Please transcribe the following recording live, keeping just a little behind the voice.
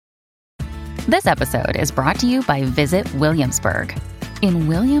This episode is brought to you by Visit Williamsburg. In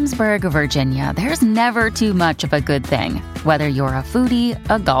Williamsburg, Virginia, there's never too much of a good thing. Whether you're a foodie,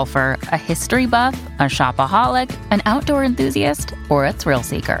 a golfer, a history buff, a shopaholic, an outdoor enthusiast, or a thrill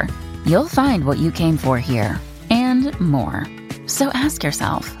seeker, you'll find what you came for here and more. So ask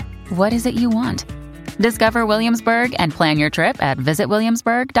yourself, what is it you want? Discover Williamsburg and plan your trip at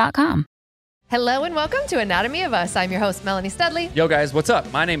visitwilliamsburg.com. Hello and welcome to Anatomy of Us. I'm your host, Melanie Studley. Yo guys, what's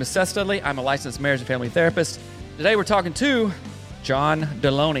up? My name is Seth Studley. I'm a licensed marriage and family therapist. Today we're talking to John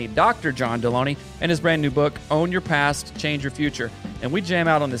Delony, Dr. John Delony, and his brand new book, Own Your Past, Change Your Future. And we jam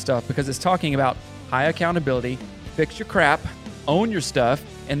out on this stuff because it's talking about high accountability, fix your crap, own your stuff,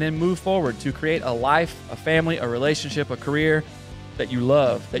 and then move forward to create a life, a family, a relationship, a career that you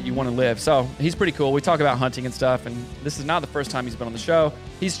love, that you want to live. So he's pretty cool. We talk about hunting and stuff, and this is not the first time he's been on the show.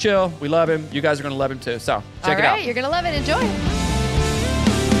 He's chill. We love him. You guys are going to love him too. So check it out. All right, you're going to love it. Enjoy.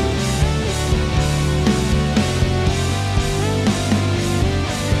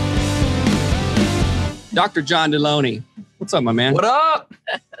 Dr. John Delony. What's up, my man? What up?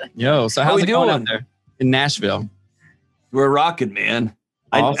 Yo, so how's it going out there in Nashville? We're rocking, man.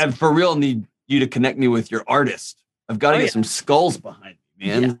 Awesome. I for real need you to connect me with your artist. I've got to get some skulls behind me,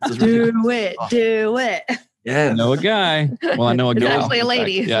 man. Yeah. Do it. Yeah. I know a guy. Well, I know a It's gal. actually a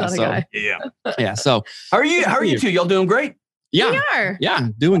lady. Yeah, Not a guy. Yeah. So How are you two? Y'all doing great? yeah, We are. yeah,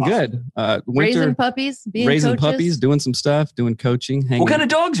 doing good. Raising puppies, being raising coaches. puppies, doing some stuff, doing coaching. Hanging. What kind of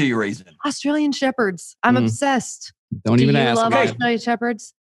dogs are you raising? Australian Shepherds. I'm obsessed. Don't even Do you ask. love about it. Australian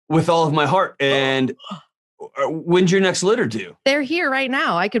Shepherds? With all of my heart. And when's your next litter due? They're here right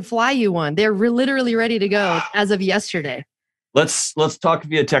now. I could fly you one. They're literally ready to go as of yesterday. Let's talk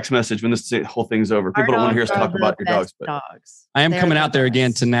via text message when this whole thing's over. People don't want to hear us talk about your dogs, but I am They're coming the out there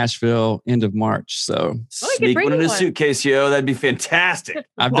again best. to Nashville end of March. So we could sneak bring one in you a one. suitcase, yo. That'd be fantastic.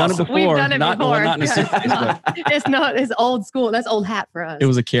 I've done it Awesome. before. We've done it not, before. Well, not in a suitcase, but It's not. It's old school. That's old hat for us. it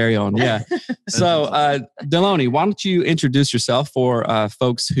was a carry-on. Yeah. So, Delony, why don't you introduce yourself for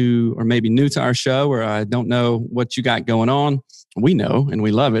folks who are maybe new to our show or don't know what you got going on? We know and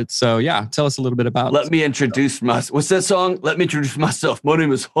we love it. So, yeah, tell us a little bit about. Let me introduce myself. What's that song? Let me introduce myself. My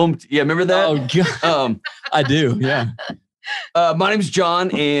name is Yeah, remember that? Oh God, I do. Yeah. My name's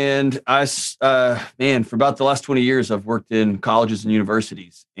John, and for about the last 20 years, I've worked in colleges and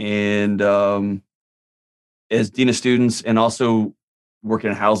universities, and as dean of students, and also working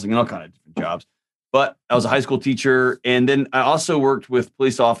in housing and all kind of different jobs. But I was a high school teacher, and then I also worked with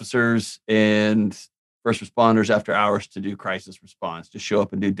police officers and first responders after hours to do crisis response, to show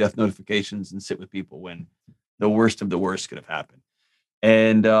up and do death notifications and sit with people when the worst of the worst could have happened.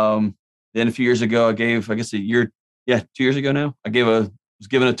 And then a few years ago, I gave, 2 years ago now, was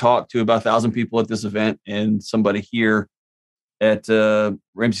giving a talk to about 1,000 people at this event, and somebody here at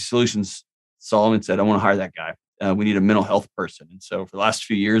Ramsey Solutions saw him and said, I want to hire that guy. We need a mental health person. And so for the last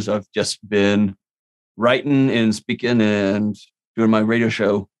few years, I've just been writing and speaking and doing my radio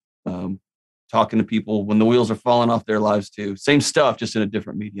show, talking to people when the wheels are falling off their lives too. Same stuff, just in a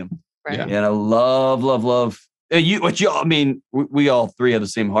different medium. Right. Yeah. And I love. We all three have the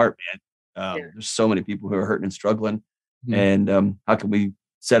same heart, man. There's so many people who are hurting and struggling. Mhm. And how can we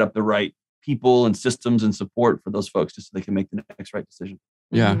set up the right people and systems and support for those folks just so they can make the next right decision?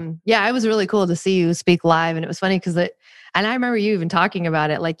 Yeah. Yeah, it was really cool to see you speak live. And it was funny because and I remember you even talking about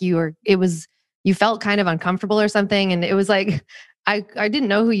it. Like you felt kind of uncomfortable or something. And it was like, I didn't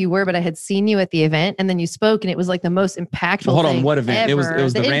know who you were, but I had seen you at the event, and then you spoke, and it was like the most impactful Well, hold on, thing what event? It was ever.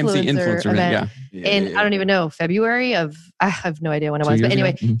 the Ramsey Influencer event. Yeah. And I don't even know, February of, I have no idea when it 2 was, but years anyway,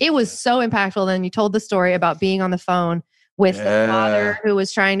 ago? Mhm. it was so impactful. Then you told the story about being on the phone with the father who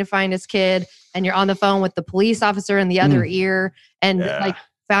was trying to find his kid, and you're on the phone with the police officer in the other ear, and like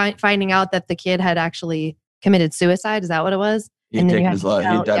finding out that the kid had actually committed suicide. Is that what it was? He had And then you taken had his to life.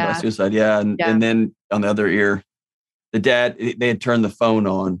 He shout, died by yeah. suicide. Yeah. And then on the other ear, the dad, they had turned the phone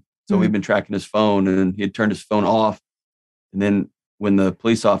on. So we've been tracking his phone, and he had turned his phone off. And then when the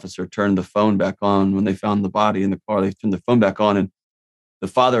police officer turned the phone back on, when they found the body in the car, they turned the phone back on, and the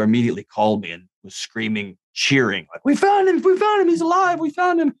father immediately called me and was screaming, cheering, like, we found him, he's alive, we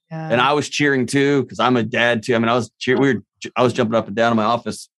found him. Yeah. And I was cheering too, because I'm a dad too. I mean, I was jumping up and down in my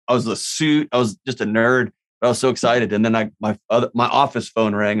office. I was I was just a nerd, but I was so excited. And then my office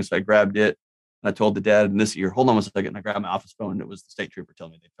phone rang, so I grabbed it. And I told the dad in this ear, hold on one second. And I grabbed my office phone, and it was the state trooper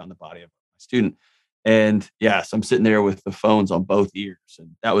telling me they found the body of my student. And yes, I'm sitting there with the phones on both ears.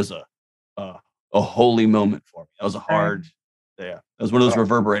 And that was a holy moment for me. That was a hard, that was one of those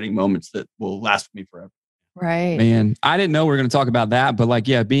reverberating moments that will last me forever. Right. Man, I didn't know we were going to talk about that, but like,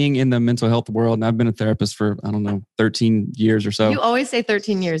 yeah, being in the mental health world, and I've been a therapist for, I don't know, 13 years or so. You always say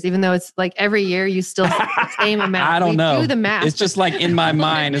 13 years, even though it's like every year you still say the same amount. I don't know. Do the math. It's just like in my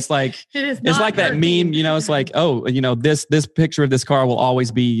mind, it's like, it's like that 13. meme, you know, it's like, oh, you know, this picture of this car will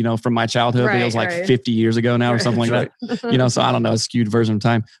always be, you know, from my childhood, but it was like 50 years ago now or something like that, you know, so I don't know, a skewed version of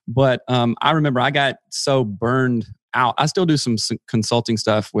time. But I remember I got so burned out. I still do some consulting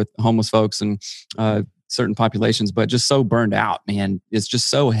stuff with homeless folks and certain populations, but just so burned out, man. It's just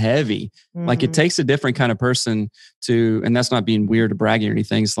so heavy. Like it takes a different kind of person to, and that's not being weird or bragging or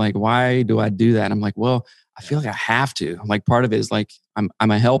anything. It's like, why do I do that? I'm like, well, I feel like I have to. Like part of it is like, I'm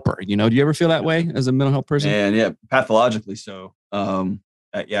a helper, you know? Do you ever feel that way as a mental health person? And yeah, pathologically so.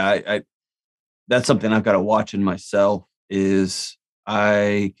 I that's something I've got to watch in myself is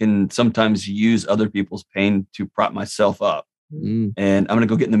I can sometimes use other people's pain to prop myself up. And I'm going to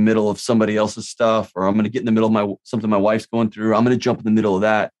go get in the middle of somebody else's stuff, or I'm going to get in the middle of something my wife's going through. I'm going to jump in the middle of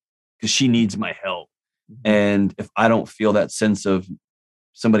that because she needs my help. And if I don't feel that sense of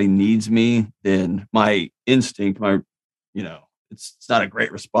somebody needs me, then my instinct, it's not a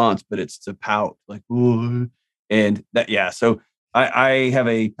great response, but it's to pout like, ooh. And that, yeah. So I have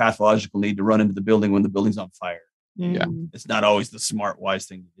a pathological need to run into the building when the building's on fire. Yeah. It's not always the smart, wise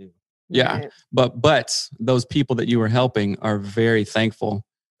thing to do. Yeah. But those people that you were helping are very thankful.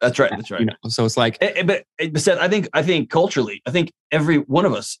 That's right. That's right. You know, so it's like, but Seth, I think culturally, I think every one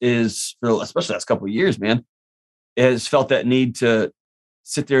of us is, especially the last couple of years, man, has felt that need to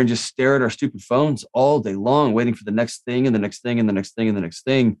sit there and just stare at our stupid phones all day long, waiting for the next thing and the next thing and the next thing and the next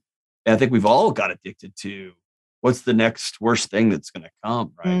thing. And I think we've all got addicted to what's the next worst thing that's going to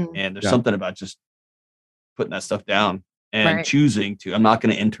come. Right. And there's something about just putting that stuff down and choosing to, I'm not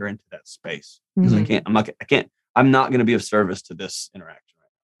going to enter into that space because I'm not going to be of service to this interaction.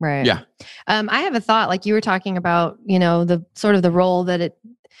 Right. Yeah. I have a thought, like you were talking about, you know, the sort of the role that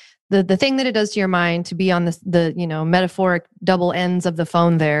the thing that it does to your mind to be on the you know, metaphoric double ends of the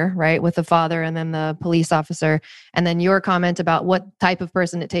phone there, right? With the father and then the police officer, and then your comment about what type of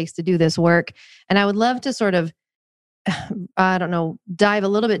person it takes to do this work. And I would love to sort of, I don't know, dive a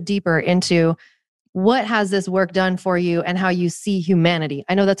little bit deeper into what has this work done for you and how you see humanity?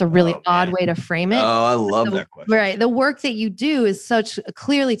 I know that's a really odd way to frame it. Oh, I love that question. Right. The work that you do is such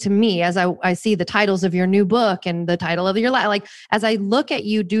clearly to me, as I see the titles of your new book and the title of your life, like as I look at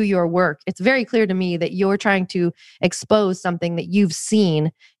you do your work, it's very clear to me that you're trying to expose something that you've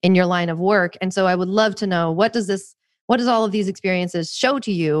seen in your line of work. And so I would love to know, what does all of these experiences show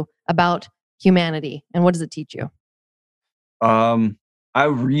to you about humanity, and what does it teach you? I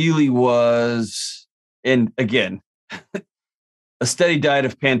really was, and again, a steady diet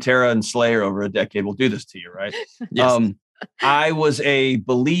of Pantera and Slayer over a decade will do this to you, right? Yes. I was a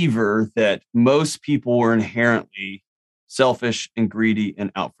believer that most people were inherently selfish and greedy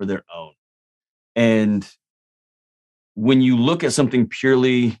and out for their own. And when you look at something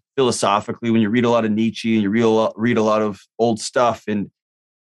purely philosophically, when you read a lot of Nietzsche and you read a lot of old stuff, and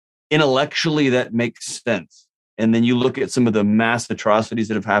intellectually that makes sense. And then you look at some of the mass atrocities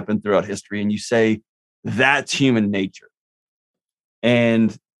that have happened throughout history and you say, that's human nature.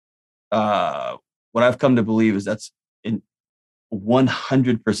 And what I've come to believe is that's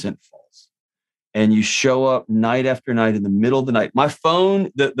 100% false. And you show up night after night in the middle of the night. My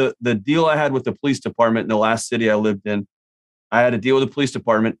phone, the deal I had with the police department in the last city I lived in, I had a deal with the police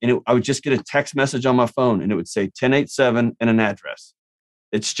department, and I would just get a text message on my phone and it would say 1087 and an address.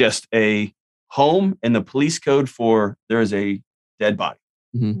 It's just a home and the police code for there is a dead body.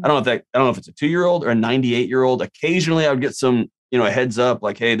 I don't know if it's a 2-year-old or a 98-year-old. Occasionally I would get some, a heads up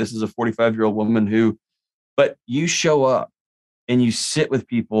like, hey, this is a 45-year-old woman but you show up and you sit with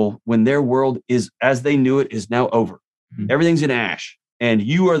people when their world is, as they knew it, is now over. Everything's in ash and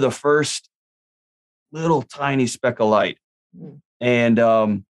you are the first little tiny speck of light. And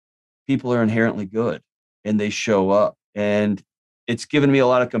people are inherently good and they show up, and it's given me a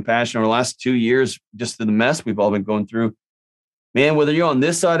lot of compassion over the last 2 years, just the mess we've all been going through. Man, whether you're on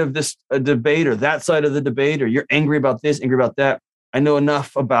this side of this debate or that side of the debate, or you're angry about this, angry about that, I know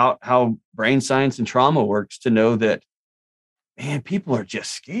enough about how brain science and trauma works to know that, man, people are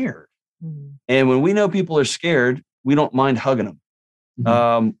just scared. And when we know people are scared, we don't mind hugging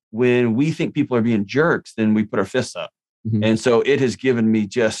them. When we think people are being jerks, then we put our fists up. And so it has given me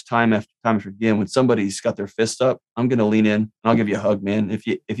just time after time after again, when somebody's got their fists up, I'm going to lean in and I'll give you a hug, man. If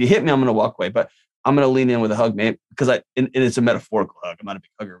you hit me, I'm going to walk away, but I'm going to lean in with a hug, man, because and it's a metaphorical hug. I'm not a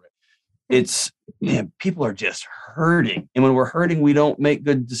big hugger. It's, man, people are just hurting. And when we're hurting, we don't make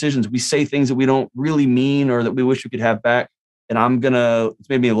good decisions. We say things that we don't really mean or that we wish we could have back. And it's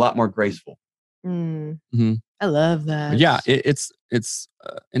made me a lot more graceful. Mm-hmm. I love that. Yeah, it's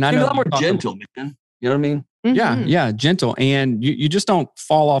and I know a lot more gentle, man. You know what I mean? Mm-hmm. Yeah, gentle. And you just don't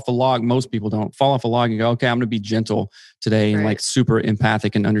fall off a log. Most people don't fall off a log and go, okay, I'm going to be gentle today and like super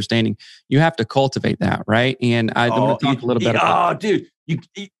empathic and understanding. You have to cultivate that, right? And I'm going to talk a little bit about dude,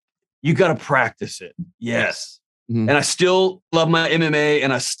 you got to practice it. Yes. Mm-hmm. And I still love my MMA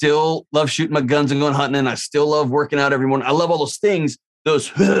and I still love shooting my guns and going hunting and I still love working out every morning. I love all those things, those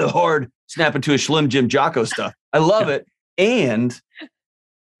hard snap into a Slim Jim Jocko stuff. I love it. And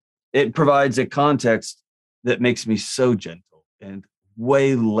it provides a context that makes me so gentle and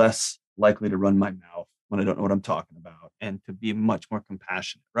way less likely to run my mouth when I don't know what I'm talking about and to be much more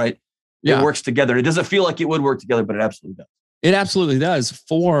compassionate, right? Yeah. It works together. It doesn't feel like it would work together, but it absolutely does. It absolutely does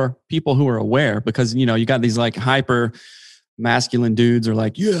for people who are aware because, you know, you got these like hyper masculine dudes are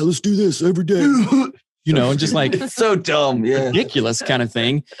like, yeah, let's do this every day. You know, and just like it's so dumb, ridiculous kind of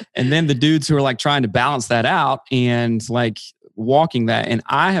thing. And then the dudes who are like trying to balance that out and like walking that. And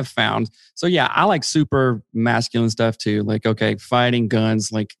I have found, so yeah, I like super masculine stuff too. Like, okay, fighting,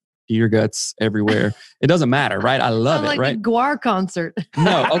 guns, like deer guts everywhere. It doesn't matter, right? I love it, like right? The Gwar concert.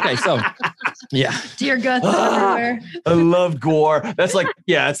 No, okay, so yeah. Deer guts everywhere. I love Gwar. That's like,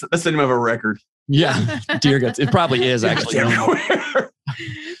 yeah, that's the name of a record. Yeah, deer guts. It probably is actually.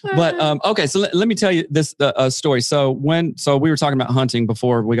 But okay, so let me tell you this story. So we were talking about hunting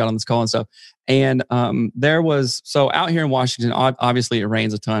before we got on this call and stuff, and there was out here in Washington. Obviously, it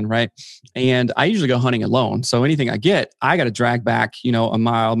rains a ton, right? And I usually go hunting alone. So anything I get, I got to drag back, you know, a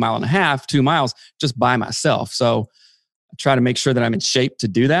mile and a half, 2 miles, just by myself. So I try to make sure that I'm in shape to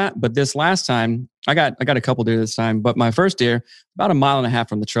do that. But this last time, I got a couple deer this time. But my first deer, about a mile and a half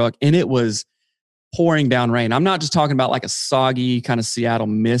from the truck, and it was pouring down rain. I'm not just talking about like a soggy kind of Seattle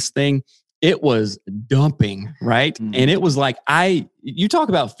mist thing. It was dumping, right? Mm-hmm. And it was like, you talk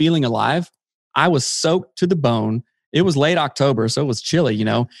about feeling alive. I was soaked to the bone. It was late October, so it was chilly, you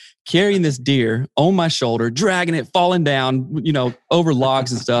know, carrying this deer on my shoulder, dragging it, falling down, you know, over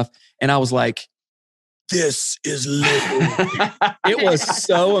logs and stuff. And I was like, this is living. It was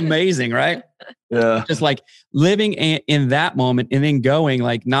so amazing, right? Yeah. Just like living in that moment and then going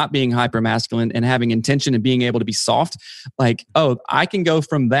like not being hyper masculine and having intention and being able to be soft. Like, oh, I can go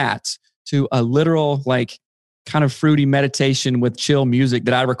from that to a literal like kind of fruity meditation with chill music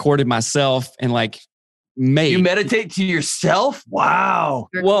that I recorded myself and like made. You meditate to yourself? Wow.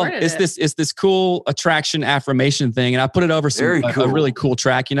 Well, it's this cool attraction affirmation thing. And I put it over a really cool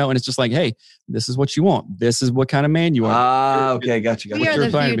track, you know, and it's just like, hey, this is what you want. This is what kind of man you are. Okay. Gotcha. We are the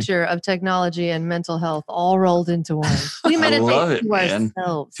future of technology and mental health all rolled into one. We meditate to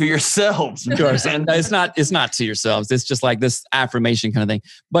ourselves. To yourselves. It's not to yourselves. It's just like this affirmation kind of thing.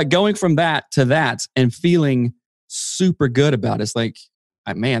 But going from that to that and feeling super good about it, it's like,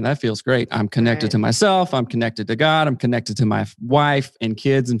 man, that feels great. I'm connected to myself. I'm connected to God. I'm connected to my wife and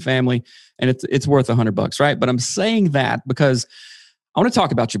kids and family. And it's worth $100, right? But I'm saying that because I want to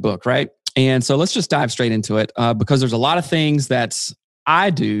talk about your book, right? And so let's just dive straight into it because there's a lot of things that I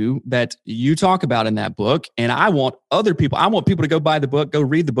do that you talk about in that book. And I want people to go buy the book, go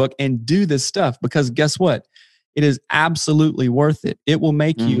read the book and do this stuff because guess what? It is absolutely worth it. It will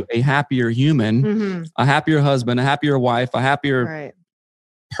make you a happier human, a happier husband, a happier wife, a happier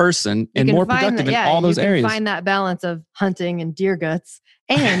person and more productive in all those areas. Find that balance of hunting and deer guts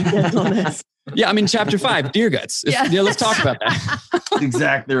and gentleness. Yeah, I mean, chapter 5, deer guts. Yeah, let's talk about that.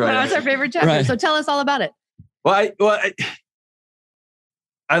 Exactly right. That's our favorite chapter. Right. So tell us all about it. Well,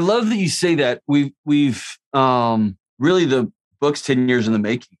 I love that you say that. We've really the book's 10 years in the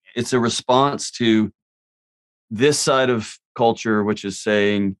making. It's a response to this side of culture, which is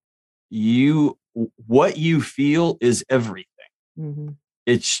saying what you feel is everything. Mm-hmm.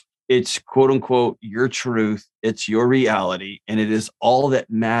 It's quote unquote your truth. It's your reality, and it is all that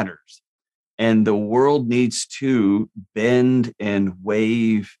matters. And the world needs to bend and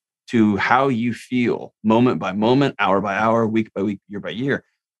wave to how you feel, moment by moment, hour by hour, week by week, year by year.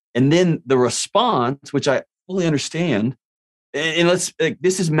 And then the response, which I fully understand, and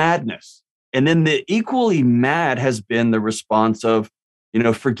this is madness. And then the equally mad has been the response of,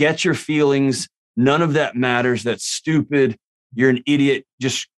 forget your feelings. None of that matters. That's stupid. You're an idiot.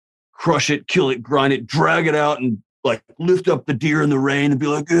 Just crush it, kill it, grind it, drag it out and like lift up the deer in the rain and be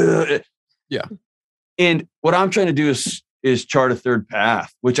like, ugh. Yeah. And what I'm trying to do is chart a third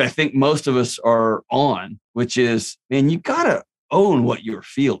path, which I think most of us are on, which is, man, you got to own what you're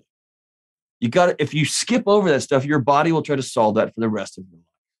feeling. If you skip over that stuff, your body will try to solve that for the rest of your life.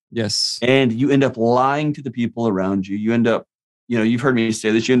 Yes. And you end up lying to the people around you. You end up, you've heard me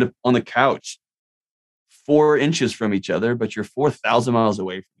say this, you end up on the couch 4 inches from each other, but you're 4,000 miles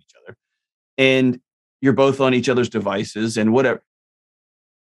away from each other. and you're both on each other's devices and whatever.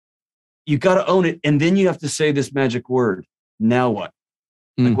 You got to own it. And then you have to say this magic word. Now what?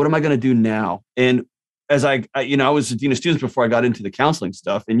 Like, what am I going to do now? And as I was a dean of students before I got into the counseling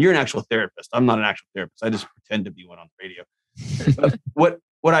stuff, and you're an actual therapist. I'm not an actual therapist. I just pretend to be one on the radio.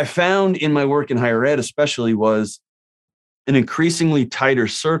 What I found in my work in higher ed, especially, was an increasingly tighter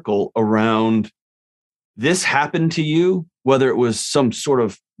circle around this happened to you, whether it was some sort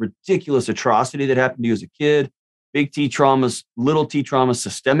of ridiculous atrocity that happened to you as a kid, big T traumas, little T traumas,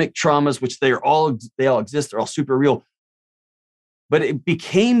 systemic traumas, which they all exist. They're all super real. But it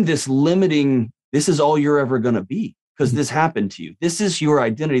became this limiting, this is all you're ever going to be because this happened to you. This is your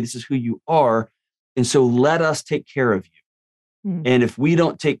identity. This is who you are. And so let us take care of you. And if we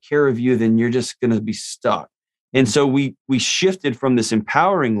don't take care of you, then you're just going to be stuck. And so we shifted from this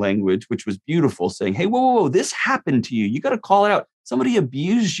empowering language, which was beautiful, saying, hey, whoa, this happened to you. You got to call it out. Somebody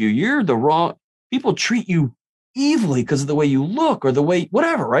abused you. You're the wrong, people treat you evilly because of the way you look or the way,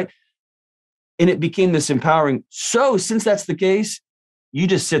 whatever, right? And it became this empowering. So since that's the case, you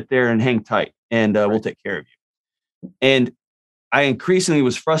just sit there and hang tight and we'll take care of you. And I increasingly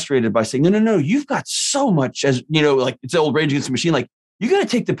was frustrated by saying, no, you've got so much, as you know, like it's the old Rage Against the Machine, like you got to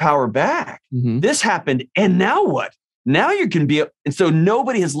take the power back. This happened. And now what? Now you can be, and so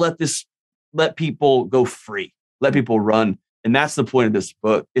nobody has let people go free, let people run. And that's the point of this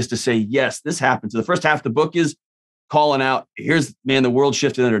book, is to say, yes, this happened. So the first half of the book is calling out, the world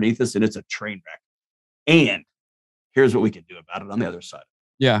shifted underneath us and it's a train wreck. And here's what we can do about it on the other side.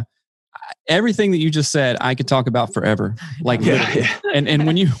 Yeah. Everything that you just said, I could talk about forever. Like, And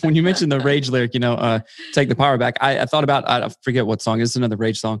when you mentioned the Rage lyric, take the power back. I thought about, I forget what song. It's another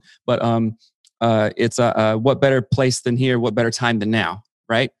Rage song, but it's what better place than here? What better time than now?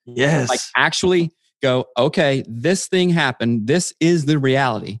 Right? Yes. Like actually go, okay, this thing happened. This is the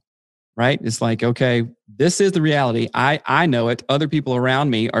reality, right? It's like, okay, this is the reality. I know it. Other people around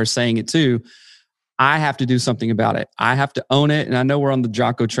me are saying it too. I have to do something about it. I have to own it. And I know we're on the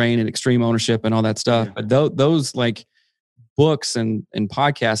Jocko train and extreme ownership and all that stuff, but those like books and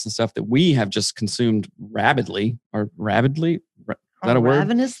podcasts and stuff that we have just consumed rabidly. Is that a word?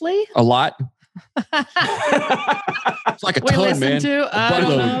 Ravenously? A lot. It's like a ton,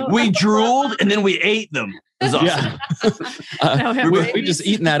 man. We drooled and then we ate them. It was awesome. We just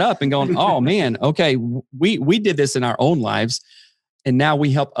eating that up and going, oh man, okay, we did this in our own lives. And now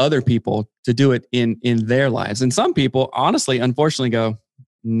we help other people to do it in their lives. And some people, honestly, unfortunately, go,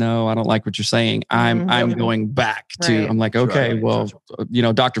 no, I don't like what you're saying. I'm going back to. Right. I'm like, okay,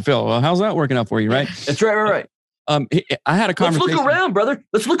 Dr. Phil, well, how's that working out for you, right? That's right. I had a conversation. Let's look around, brother.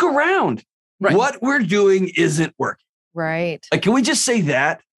 Let's look around. Right. What we're doing isn't working. Right. Like, can we just say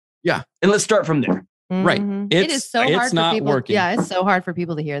that? Yeah. And let's start from there. Right. It is so hard for people. Working. Yeah, it's so hard for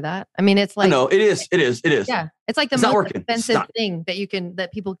people to hear that. I mean, it's like, no, it is. Yeah. It's like the most offensive thing that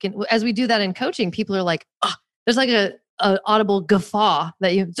people can, as we do that in coaching, people are like, oh, there's like a audible guffaw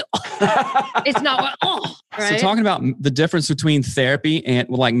that it's not, right? So talking about the difference between therapy and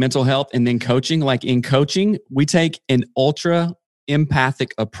like mental health and then coaching, like in coaching, we take an ultra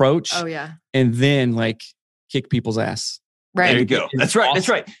empathic approach. Oh yeah. And then like kick people's ass. Right. There you go. That's right. Awesome. That's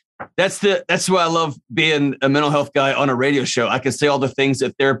right. That's why I love being a mental health guy on a radio show. I can say all the things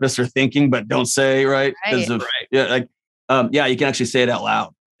that therapists are thinking, but don't say, right? You can actually say it out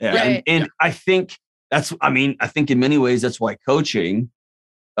loud. Yeah. Right. And I think I think in many ways, that's why coaching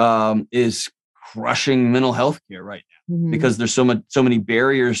is crushing mental health care right now, because there's so many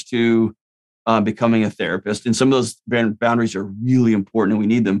barriers to becoming a therapist. And some of those boundaries are really important and we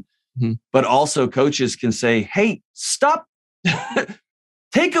need them. But also coaches can say, hey, stop.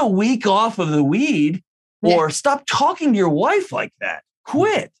 Take a week off of the weed or stop talking to your wife like that.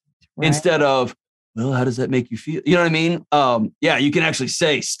 Quit. Right. Instead of, well, how does that make you feel? You know what I mean? You can actually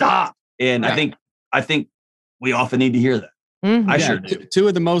say stop. And I think we often need to hear that. I sure do. Two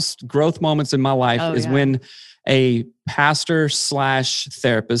of the most growth moments in my life is when a pastor /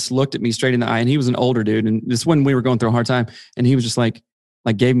 therapist looked at me straight in the eye, and he was an older dude. And this is when we were going through a hard time. And he was just like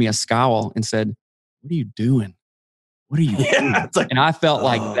gave me a scowl and said, what are you doing? What are you doing? And I felt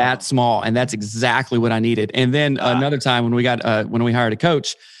like that small, and that's exactly what I needed. And then another time when we hired a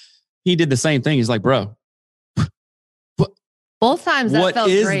coach, he did the same thing. He's like, bro, both times that what felt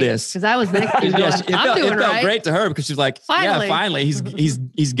is great, this? because I was next to you. It felt great to her because she's like, finally,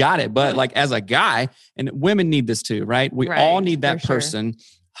 he's got it. But like as a guy, and women need this too, right? We all need that person,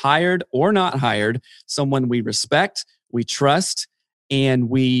 hired or not hired, someone we respect, we trust, and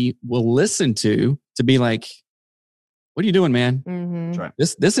we will listen to be like, what are you doing, man? Mm-hmm. Right.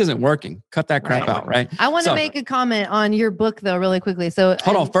 This isn't working. Cut that crap out, right? I want to make a comment on your book, though, really quickly. So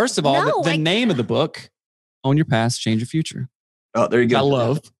hold on. First of all, the name of the book, Own Your Past, Change Your Future. Oh, there you go. I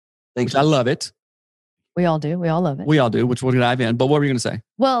love. Thank you. I love it. We all do. We all love it. We all do, which we'll dive in. But what were you going to say?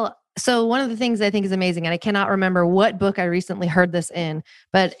 Well, so one of the things I think is amazing, and I cannot remember what book I recently heard this in,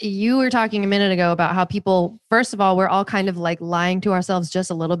 but you were talking a minute ago about how people, first of all, we're all kind of like lying to ourselves just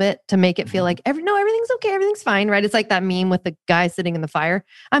a little bit to make it feel like everything's okay, everything's fine, right? It's like that meme with the guy sitting in the fire.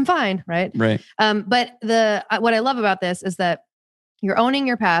 I'm fine, right? Right. But what I love about this is that you're owning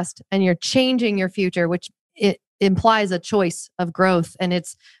your past and you're changing your future, which it implies a choice of growth, and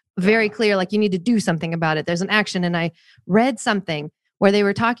it's very clear, like you need to do something about it. There's an action, and I read something where they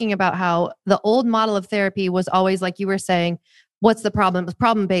were talking about how the old model of therapy was always, like you were saying, what's the problem? It was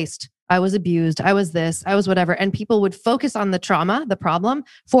problem-based. I was abused. I was this, I was whatever. And people would focus on the trauma, the problem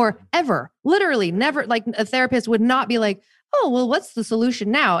forever, literally never, like a therapist would not be like, oh, well, what's the solution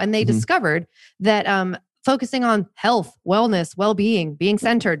now? And they discovered that focusing on health, wellness, well-being, being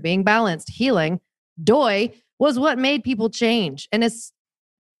centered, being balanced, healing, joy was what made people change. And as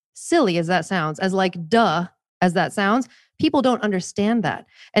silly as that sounds, as like duh as that sounds, people don't understand that.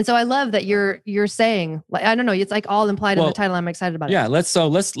 And so I love that you're saying, like, I don't know, it's like all implied in the title. I'm excited about it. Yeah, let's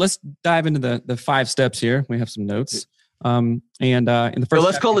dive into the 5 steps here. We have some notes. In the first,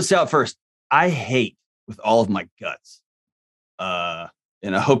 let's call this out first. I hate with all of my guts,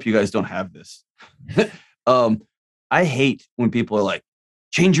 and I hope you guys don't have this. I hate when people are like,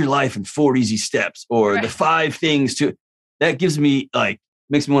 change your life in 4 easy steps, or the 5 things to. That gives me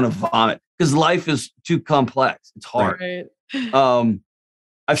makes me want to vomit, because life is too complex. It's hard. Right.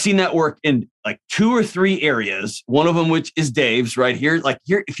 I've seen that work in like 2 or 3 areas. One of them, which is Dave's right here. Like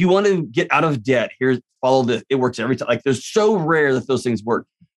here, if you want to get out of debt, follow this. It works every time. Like there's so rare that those things work.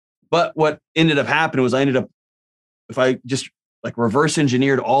 But what ended up happening was if I just like reverse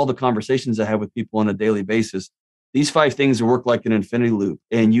engineered all the conversations I have with people on a daily basis, these 5 things work like an infinity loop.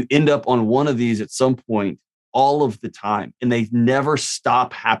 And you end up on one of these at some point all of the time, and they never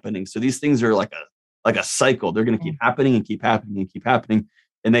stop happening. So these things are like a cycle. They're going to keep happening and keep happening and keep happening.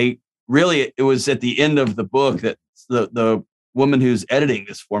 And it was at the end of the book that the woman who's editing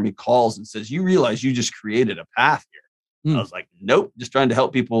this for me calls and says, you realize you just created a path here. I was like, nope, just trying to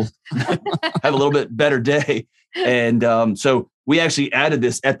help people have a little bit better day. And so we actually added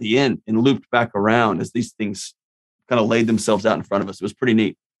this at the end and looped back around as these things kind of laid themselves out in front of us. It was pretty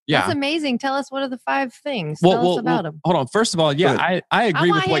neat. Yeah. That's amazing. Tell us, what are the 5 things? Tell us about them. Hold on. First of all, I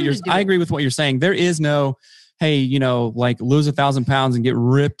agree with what you're saying. There is no, hey, like lose 1,000 pounds and get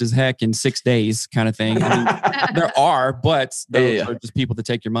ripped as heck in 6 days kind of thing. I mean, there are, but those are just people that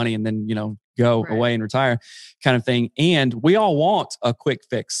take your money and then, go away and retire kind of thing. And we all want a quick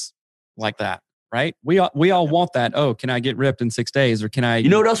fix like that, right? We all want that. Oh, can I get ripped in 6 days, or can I? You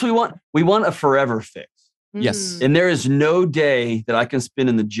know what else we want? We want a forever fix. Yes. And there is no day that I can spend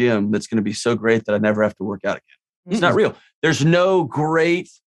in the gym that's going to be so great that I never have to work out again. It's not real. There's no great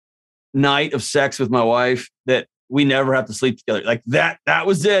night of sex with my wife that we never have to sleep together. Like that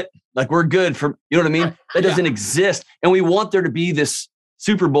was it. Like we're good for, you know what I mean? That doesn't exist. And we want there to be this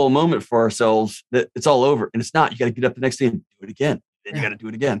Super Bowl moment for ourselves that it's all over. And it's not. You got to get up the next day and do it again. Then you got to do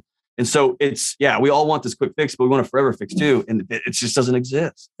it again. And so we all want this quick fix, but we want a forever fix too. And it just doesn't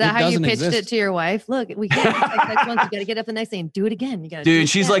exist. Is that how you pitched it to your wife? Look, we can't fix sex once. You got to get up the next day and do it again. You got to. Dude,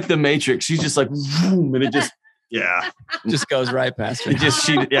 she's like the Matrix. She's just like, boom, and it just, just goes right past her.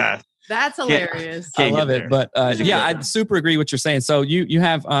 That's hilarious. I love it. But I super agree with what you're saying. So you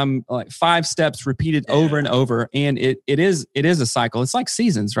have like 5 steps repeated over and over, and it is a cycle. It's like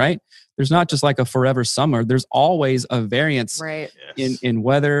seasons, right? There's not just like a forever summer. There's always a variance in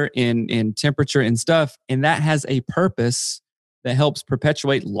weather, in temperature and stuff. And that has a purpose that helps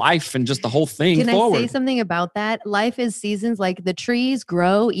perpetuate life and just the whole thing forward. Can I say something about that? Life is seasons. Like the trees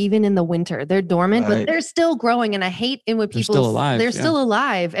grow even in the winter. They're dormant, but they're still growing. And I hate when people... They're still alive. They're still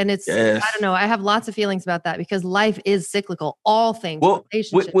alive. And it's, I don't know, I have lots of feelings about that because life is cyclical. All things. Well,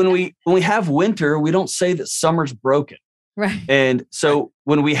 when we have winter, we don't say that summer's broken. Right. And so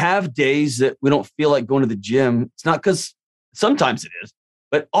when we have days that we don't feel like going to the gym, it's not because, sometimes it is,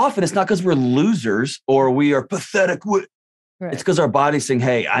 but often it's not because we're losers or we are pathetic. Right. It's because our body's saying,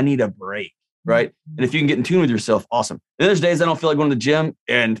 hey, I need a break. Right. Mm-hmm. And if you can get in tune with yourself, awesome. And there's days I don't feel like going to the gym,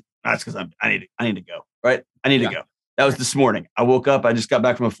 and that's because I need to go. Right. I need to go. That was this morning. I woke up. I just got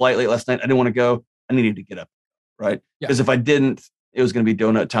back from a flight late last night. I didn't want to go. I needed to get up. Right. Because if I didn't, it was going to be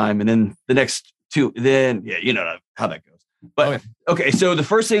donut time. And then the next 2, then you know how that goes. But okay, so the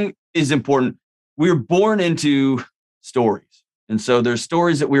first thing is important. We're born into stories. And so there's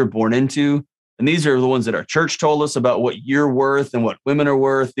stories that we were born into, And these are the ones that our church told us about what you're worth and what women are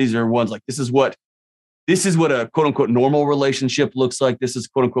worth. These are ones like, this is what a quote unquote normal relationship looks like. This is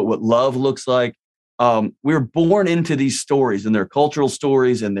quote unquote what love looks like. We were born into these stories, and their cultural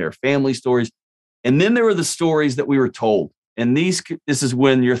stories and their family stories. And then there were the stories that we were told. And this is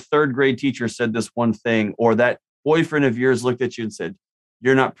when your third grade teacher said this one thing, or that boyfriend of yours looked at you and said,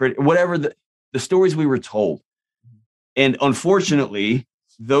 you're not pretty, whatever the stories we were told. And unfortunately,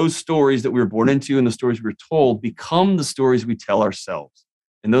 those stories that we were born into and the stories we were told become the stories we tell ourselves.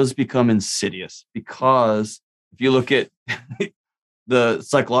 And those become insidious, because if you look at the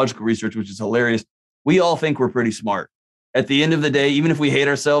psychological research, which is hilarious, we all think we're pretty smart. At the end of the day, even if we hate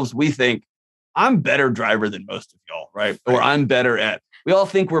ourselves, we think, I'm a better driver than most of y'all, right? Or I'm better at. We all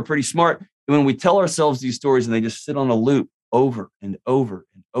think we're pretty smart. And when we tell ourselves these stories and they just sit on a loop over and over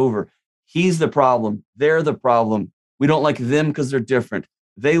and over, he's the problem. They're the problem. We don't like them because they're different.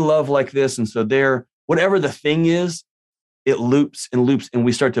 They love like this. And so they're, whatever the thing is, it loops and loops, and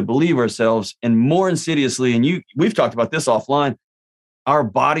we start to believe ourselves. And more insidiously, and we've talked about this offline, our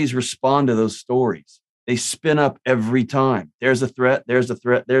bodies respond to those stories. They spin up every time. There's a threat, there's a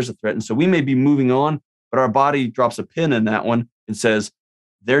threat, there's a threat. And so we may be moving on, but our body drops a pin in that one and says,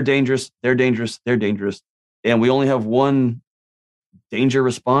 they're dangerous, they're dangerous, they're dangerous. And we only have one danger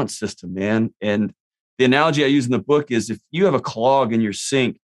response system, man. And the analogy I use in the book is, if you have a clog in your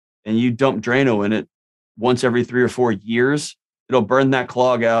sink and you dump Drano in it once every 3 or 4 years, it'll burn that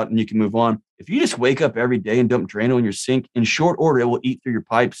clog out and you can move on. If you just wake up every day and dump Drano in your sink, in short order, it will eat through your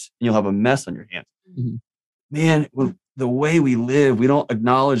pipes and you'll have a mess on your hands. Mm-hmm. Man, the way we live, we don't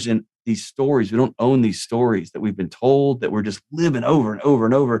acknowledge in these stories. We don't own these stories that we've been told, that we're just living over and over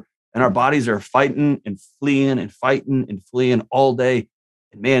and over. And our bodies are fighting and fleeing and fighting and fleeing all day.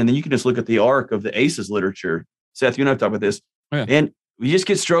 And man, and then you can just look at the arc of the ACEs literature. Seth, you and I have talked about this. Oh, yeah. And we just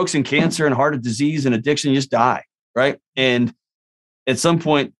get strokes and cancer and heart disease and addiction, you just die, right? And at some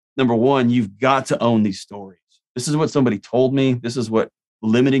point, number one, you've got to own these stories. This is what somebody told me. This is what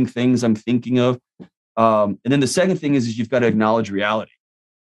limiting things I'm thinking of. And then the second thing is you've got to acknowledge reality.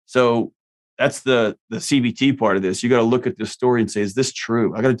 So that's the CBT part of this. You got to look at this story and say, is this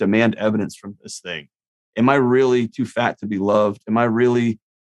true? I got to demand evidence from this thing. Am I really too fat to be loved? Am I really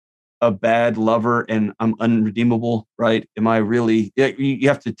a bad lover and I'm unredeemable, right? Am I really, you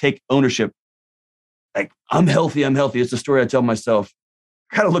have to take ownership. Like, I'm healthy. It's a story I tell myself.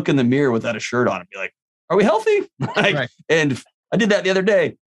 I got to look in the mirror without a shirt on and be like, are we healthy? Right. And I did that the other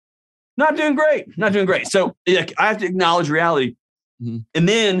day. Not doing great. So I have to acknowledge reality. Mm-hmm. And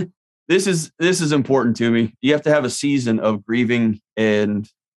then this is important to me. You have to have a season of grieving and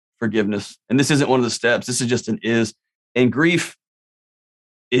forgiveness. And this isn't one of the steps. This is just an is. And grief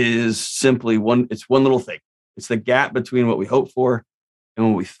is simply one little thing. It's the gap between what we hoped for and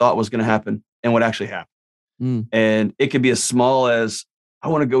what we thought was going to happen and what actually happened. Mm. And it could be as small as, I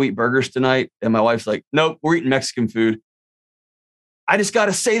want to go eat burgers tonight. And my wife's like, nope, we're eating Mexican food. I just got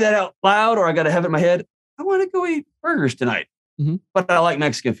to say that out loud, or I got to have it in my head. I want to go eat burgers tonight, but I like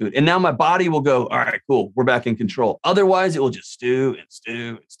Mexican food. And now my body will go, all right, cool. We're back in control. Otherwise, it will just stew and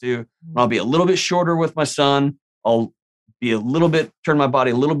stew and stew. And I'll be a little bit shorter with my son. I'll be turn my body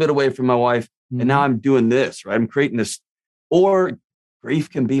a little bit away from my wife. And now I'm doing this, right? I'm creating this. Or grief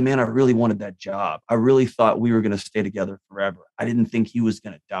can be, man, I really wanted that job. I really thought we were going to stay together forever. I didn't think he was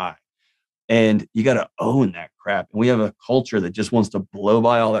going to die. And you got to own that crap. And we have a culture that just wants to blow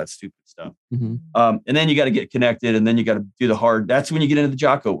by all that stupid stuff. Mm-hmm. And then you got to get connected, and then you got to do the hard. That's when you get into the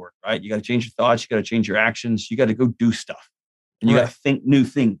Jocko work, right? You got to change your thoughts. You got to change your actions. You got to go do stuff, and you got to think new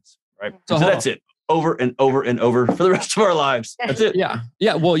things, right? So that's it. Over and over and over for the rest of our lives. That's it.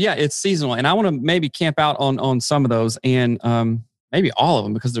 Yeah. Well, yeah, it's seasonal. And I want to maybe camp out on some of those, and maybe all of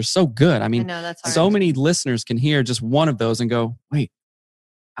them, because they're so good. I mean, so many listeners can hear just one of those and go, wait,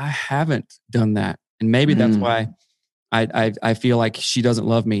 I haven't done that. And maybe that's why I feel like she doesn't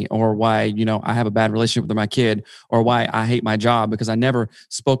love me, or why, I have a bad relationship with my kid, or why I hate my job because I never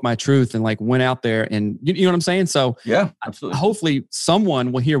spoke my truth and went out there and you know what I'm saying? So yeah, absolutely. Hopefully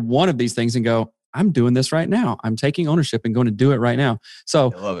someone will hear one of these things and go, I'm doing this right now. I'm taking ownership and going to do it right now.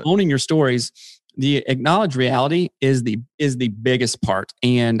 So owning your stories, the acknowledged reality is the biggest part.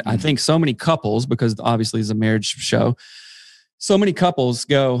 And I think so many couples, because obviously it's a marriage show, so many couples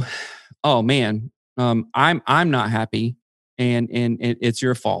go, oh man, I'm not happy, and it's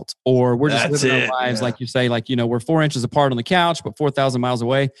your fault. Or we're just living our lives, like you say, we're 4 inches apart on the couch, but 4,000 miles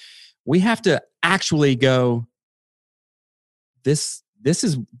away. We have to actually go, this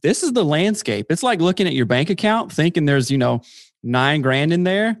is the landscape. It's like looking at your bank account, thinking there's, $9,000 in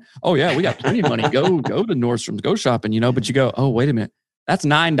there. Oh yeah, we got plenty of money. Go to Nordstrom's, go shopping, but you go, oh, wait a minute. That's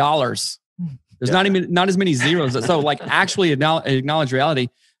 $9. There's not as many zeros. So like actually acknowledge reality.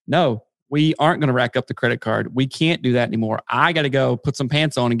 No, we aren't going to rack up the credit card. We can't do that anymore. I got to go put some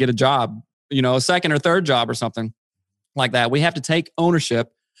pants on and get a job, a second or third job or something like that. We have to take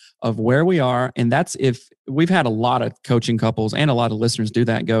ownership of where we are. And that's if we've had a lot of coaching couples and a lot of listeners do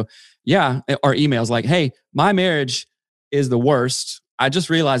that and go, yeah, or emails like, hey, my marriage is the worst. I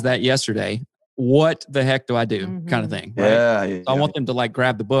just realized that yesterday. What the heck do I do? Mm-hmm. Kind of thing. Right? Yeah. So I want them to like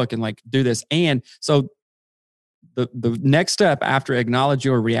grab the book and like do this. And so the next step after acknowledge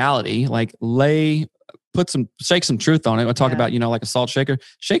your reality, like shake some truth on it. I talk about, like a salt shaker,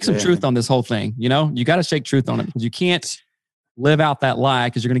 shake some truth on this whole thing. You got to shake truth on it because you can't live out that lie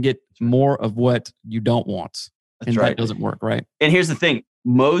because you're going to get more of what you don't want. That's right. That doesn't work. Right. And here's the thing.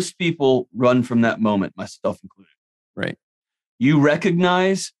 Most people run from that moment, myself included. Right. You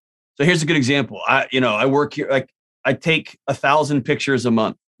recognize. So here's a good example. I work here. Like I take 1,000 pictures a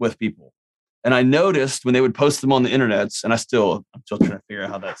month with people. And I noticed when they would post them on the internets, and I'm still trying to figure out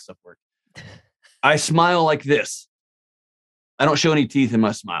how that stuff works. I smile like this. I don't show any teeth in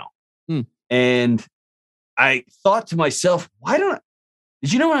my smile. And I thought to myself,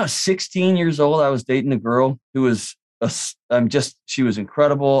 did you know when I was 16 years old, I was dating a girl who was, she was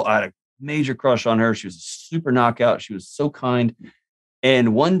incredible. I had a major crush on her. She was a super knockout. She was so kind.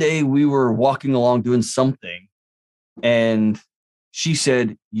 And one day we were walking along doing something and she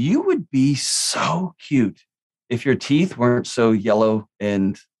said, you would be so cute if your teeth weren't so yellow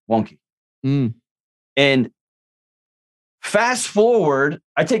and wonky. And fast forward,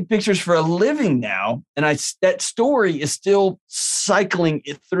 I take pictures for a living now. And that story is still cycling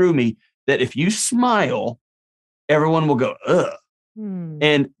it through me that if you smile, everyone will go, ugh.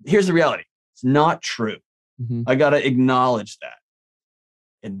 And here's the reality. It's not true. Mm-hmm. I got to acknowledge that.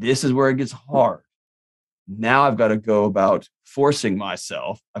 And this is where it gets hard. Now I've got to go about forcing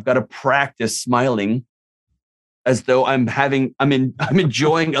myself. I've got to practice smiling as though I'm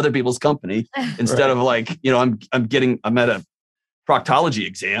enjoying other people's company instead of like, I'm at a proctology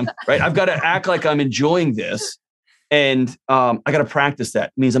exam, right? I've got to act like I'm enjoying this. And I got to practice that.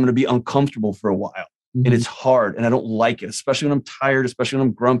 It means I'm going to be uncomfortable for a while. Mm-hmm. And it's hard and I don't like it, especially when I'm tired, especially when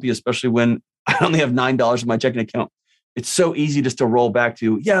I'm grumpy, especially when I only have $9 in my checking account. It's so easy just to roll back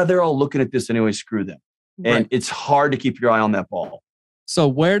to, they're all looking at this anyway, screw them. And it's hard to keep your eye on that ball. So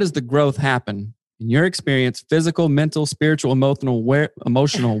where does the growth happen? In your experience, physical, mental, spiritual, emotional, where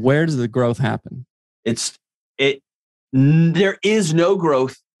does the growth happen? There is no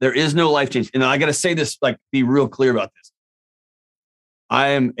growth. There is no life change. And I got to say this, like, be real clear about this. I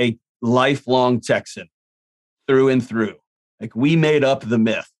am a lifelong Texan through and through. Like we made up the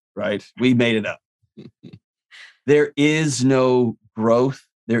myth, right? We made it up. There is no growth.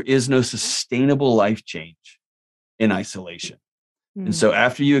 There is no sustainable life change in isolation. Mm. And so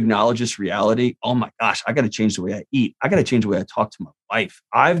after you acknowledge this reality, oh my gosh, I got to change the way I eat. I got to change the way I talk to my wife.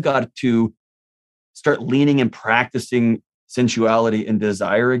 I've got to start leaning and practicing sensuality and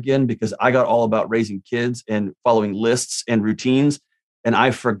desire again, because I got all about raising kids and following lists and routines. And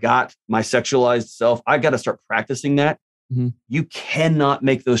I forgot my sexualized self. I got to start practicing that. Mm-hmm. You cannot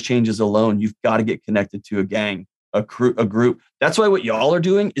make those changes alone. You've got to get connected to a gang, a group. That's why what y'all are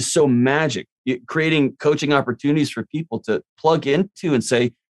doing is so magic. You're creating coaching opportunities for people to plug into and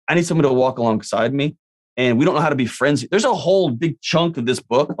say, I need someone to walk alongside me. And we don't know how to be friends. There's a whole big chunk of this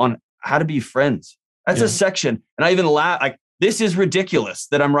book on how to be friends. That's a section. And I even laugh, like, this is ridiculous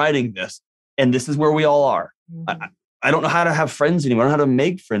that I'm writing this. And this is where we all are. Mm-hmm. I don't know how to have friends anymore. I don't know how to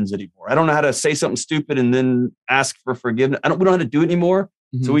make friends anymore. I don't know how to say something stupid and then ask for forgiveness. We don't know how to do it anymore.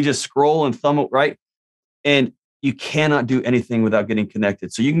 Mm-hmm. So we just scroll and thumb it, right? And you cannot do anything without getting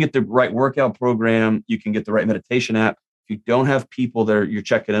connected. So you can get the right workout program. You can get the right meditation app. If you don't have people that you're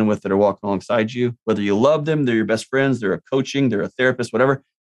checking in with that are walking alongside you, whether you love them, they're your best friends, they're a coaching, they're a therapist, whatever,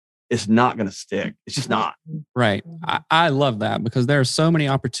 it's not going to stick. It's just not. Right. I love that because there are so many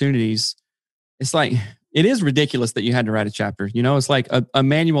opportunities. It's like, it is ridiculous that you had to write a chapter. It's like a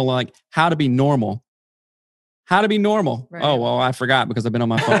manual, like how to be normal. How to be normal. Right. Oh, well, I forgot because I've been on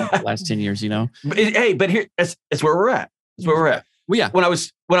my phone for the last 10 years, But here, it's where we're at. It's where we're at. Well, yeah. When I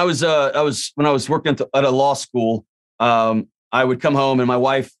was working at a law school, I would come home and my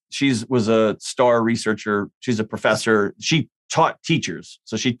wife, was a star researcher. She's a professor. She taught teachers.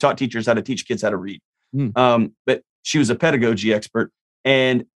 So she taught teachers how to teach kids how to read. But she was a pedagogy expert.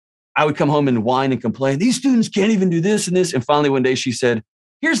 And I would come home and whine and complain. These students can't even do this and this. And finally, one day she said,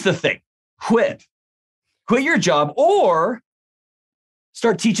 here's the thing, quit your job or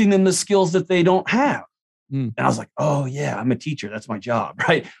start teaching them the skills that they don't have. And I was like, oh yeah, I'm a teacher. That's my job.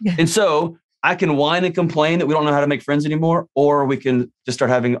 Right. And so I can whine and complain that we don't know how to make friends anymore, or we can just start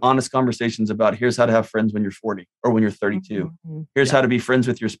having honest conversations about here's how to have friends when you're 40 or when you're 32. Here's how to be friends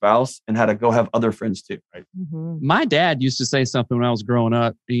with your spouse and how to go have other friends too. Right. My dad used to say something when I was growing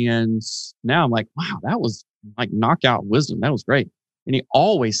up, and now I'm like, wow, that was like knockout wisdom. That was great. And he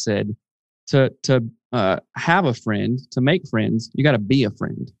always said to have a friend, to make friends, you got to be a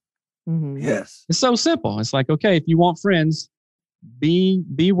friend. Yes. It's so simple. It's like, okay, if you want friends,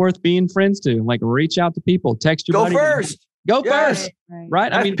 be worth being friends to. Like, reach out to people, text your buddy. Go first.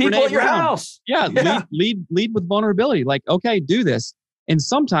 Right. I mean, people at your house. Yeah. Lead with vulnerability. Like, okay, do this. And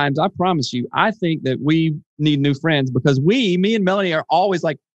sometimes I promise you, I think that we need new friends because me and Melanie are always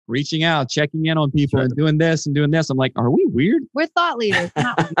like reaching out, checking in on people and doing this and doing this. I'm like, are we weird? We're thought leaders,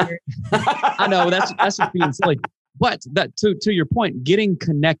 not weird. I know that's just being silly. But that to your point, getting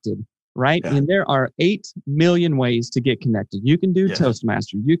connected. Right. Yeah. And there are 8 million ways to get connected. You can do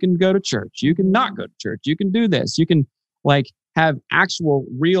Toastmaster. You can go to church. You can not go to church. You can do this. You can like have actual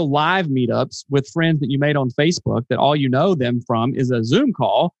real live meetups with friends that you made on Facebook that all you know them from is a Zoom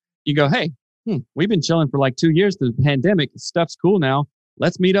call. You go, hey, we've been chilling for like 2 years through the pandemic. Stuff's cool now.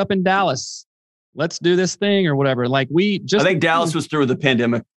 Let's meet up in Dallas. Let's do this thing or whatever. Like I think Dallas was through the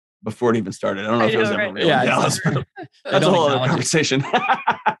pandemic before it even started. I don't know if it was ever real in Dallas. That's a whole other conversation.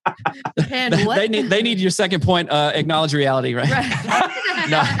 They need your second point. Acknowledge reality, right?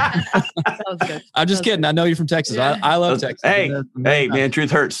 No. Good. I'm just kidding. I know you're from Texas. I love Texas. Hey, man, truth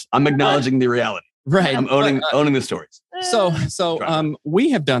hurts. I'm acknowledging the reality. Right. I'm owning the stories. So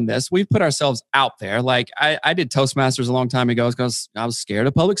we have done this. We've put ourselves out there. Like I did Toastmasters a long time ago because I was scared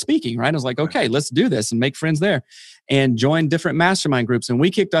of public speaking, right? I was like, okay, let's do this and make friends there and join different mastermind groups. And we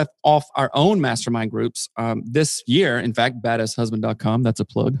kicked off our own mastermind groups this year. In fact, badasshusband.com, that's a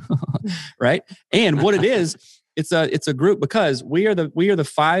plug, right? And what it is, it's a group because we are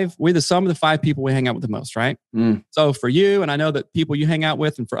the sum of the 5 people we hang out with the most, right? So for you, and I know that people you hang out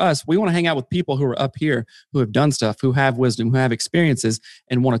with, and for us, we want to hang out with people who are up here, who have done stuff, who have wisdom, who have experiences,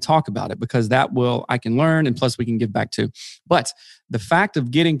 and want to talk about it because I can learn, and plus we can give back too. But the fact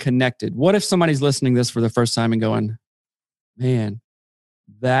of getting connected, what if somebody's listening to this for the first time and going, man,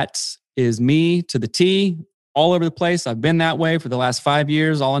 that is me to the T, all over the place. I've been that way for the last 5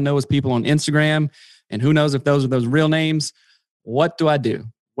 years. All I know is people on Instagram. And who knows if those are those real names. What do I do?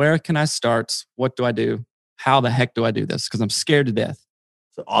 Where can I start? What do I do? How the heck do I do this? Because I'm scared to death.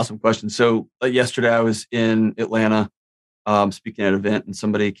 It's an awesome question. So yesterday I was in Atlanta speaking at an event, and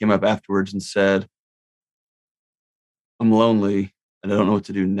somebody came up afterwards and said, I'm lonely and I don't know what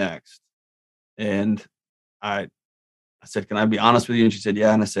to do next. And I said, can I be honest with you? And she said,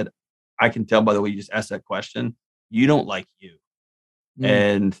 yeah. And I said, I can tell by the way you just asked that question, you don't like you.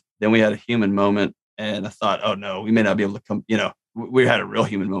 And then we had a human moment. And I thought, oh no, we may not be able to come, we had a real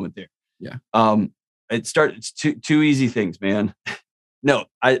human moment there. Yeah. It's two easy things, man. No,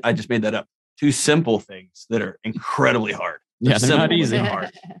 I just made that up. 2 simple things that are incredibly hard. They're not easy.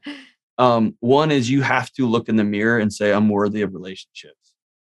 Hard. One is you have to look in the mirror and say, I'm worthy of relationships.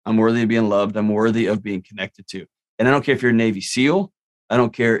 I'm worthy of being loved. I'm worthy of being connected to. And I don't care if you're a Navy SEAL. I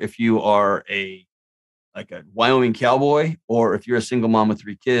don't care if you are like a Wyoming cowboy, or if you're a single mom with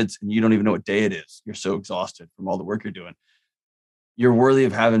 3 kids and you don't even know what day it is, you're so exhausted from all the work you're doing. You're worthy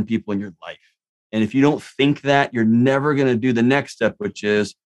of having people in your life. And if you don't think that, you're never going to do the next step, which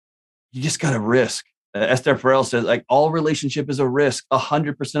is you just got to risk. Esther Perel says, like, all relationship is a risk,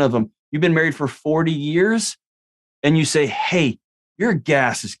 100% of them. You've been married for 40 years and you say, hey, your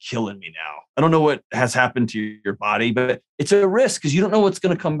gas is killing me now. I don't know what has happened to your body, but it's a risk because you don't know what's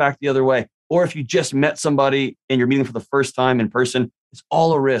going to come back the other way. Or if you just met somebody and you're meeting for the first time in person, it's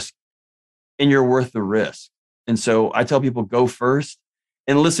all a risk and you're worth the risk. And so I tell people, go first.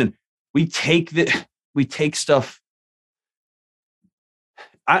 And listen, we take stuff.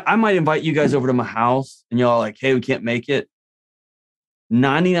 I might invite you guys over to my house and y'all like, hey, we can't make it.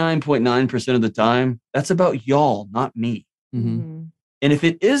 99.9% of the time, that's about y'all, not me. Mm-hmm. And if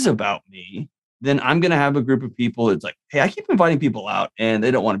it is about me, then I'm going to have a group of people. It's like, hey, I keep inviting people out and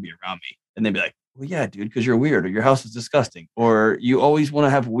they don't want to be around me. And they'd be like, well, yeah, dude, because you're weird, or your house is disgusting, or you always want to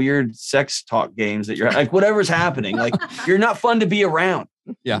have weird sex talk games that you're like, whatever's happening, like you're not fun to be around.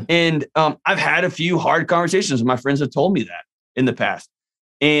 Yeah. And I've had a few hard conversations. My friends have told me that in the past.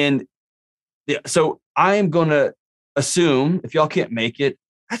 And so I am going to assume if y'all can't make it,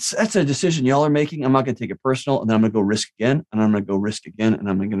 that's a decision y'all are making. I'm not going to take it personal. And then I'm going to go risk again. And I'm going to go risk again. And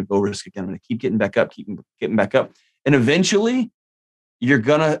I'm going to go risk again. I'm going to keep getting back up, keep getting back up. And eventually you're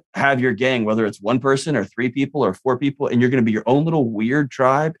going to have your gang, whether it's 1 person or 3 people or 4 people, and you're going to be your own little weird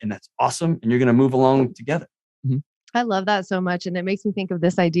tribe. And that's awesome. And you're going to move along together. Mm-hmm. I love that so much. And it makes me think of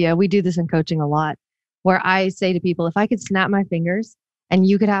this idea. We do this in coaching a lot, where I say to people, if I could snap my fingers and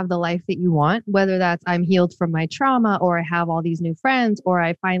you could have the life that you want, whether that's I'm healed from my trauma, or I have all these new friends, or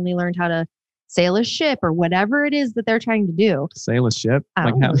I finally learned how to sail a ship, or whatever it is that they're trying to do. Sail a ship?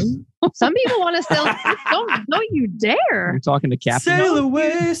 Some people want to sail. Don't you dare. You're talking to Captain. Sail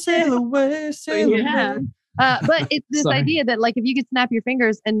away, sail away, sail away. But it's this idea that like, if you could snap your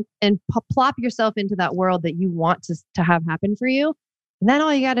fingers and plop yourself into that world that you want to have happen for you, and then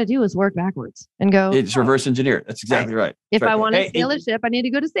all you got to do is work backwards and go. It's reverse engineered. That's exactly right. If I want to sail a ship, I need to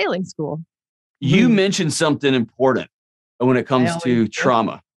go to sailing school. You mentioned something important when it comes to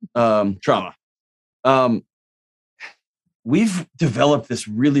trauma. We've developed this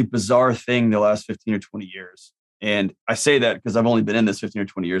really bizarre thing the last 15 or 20 years. And I say that because I've only been in this 15 or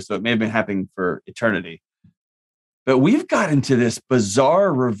 20 years, so it may have been happening for eternity. But we've got into this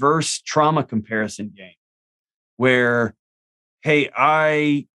bizarre reverse trauma comparison game where, hey,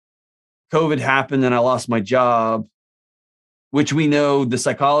 COVID happened and I lost my job, which we know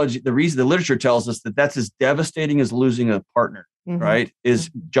the literature tells us that that's as devastating as losing a partner, right? Is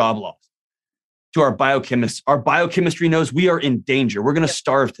job loss. To our biochemists, our biochemistry knows we are in danger. We're going to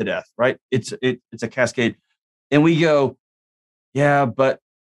starve to death, right? It's a cascade. And we go, yeah, but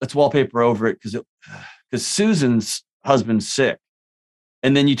let's wallpaper over it because Susan's husband's sick.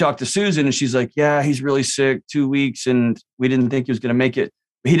 And then you talk to Susan and she's like, yeah, he's really sick, 2 weeks. And we didn't think he was going to make it,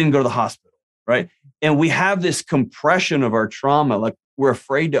 but he didn't go to the hospital, right? And we have this compression of our trauma. Like we're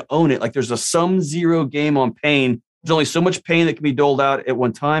afraid to own it. Like there's a sum zero game on pain. There's only so much pain that can be doled out at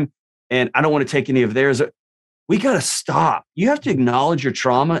one time. And I don't want to take any of theirs. We got to stop. You have to acknowledge your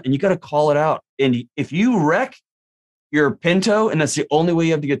trauma and you got to call it out. And if you wreck your Pinto and that's the only way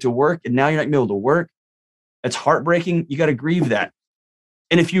you have to get to work and now you're not going to be able to work, that's heartbreaking. You got to grieve that.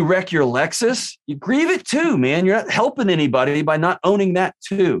 And if you wreck your Lexus, you grieve it too, man. You're not helping anybody by not owning that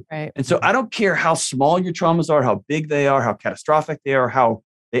too. Right. And so I don't care how small your traumas are, how big they are, how catastrophic they are, how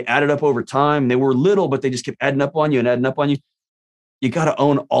they added up over time. They were little, but they just kept adding up on you and adding up on you. You got to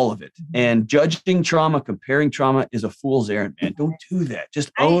own all of it. And judging trauma, comparing trauma is a fool's errand, man. Don't do that.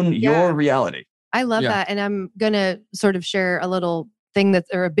 Just own your reality. I love that. And I'm going to sort of share a little thing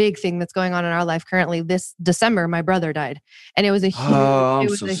or a big thing that's going on in our life currently. This December, my brother died. And it was a huge, I'm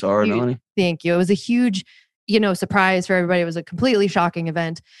so sorry, Melanie. Thank you. It was a huge, surprise for everybody. It was a completely shocking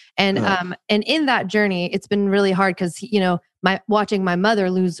event. And, and in that journey, it's been really hard because, watching my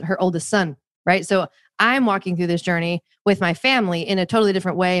mother lose her oldest son, right? So I'm walking through this journey with my family in a totally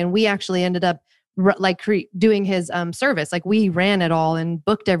different way. And we actually ended up doing his service. Like we ran it all and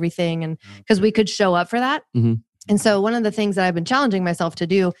booked everything and because we could show up for that. Mm-hmm. And so one of the things that I've been challenging myself to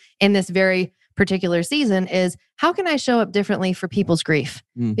do in this very particular season is how can I show up differently for people's grief?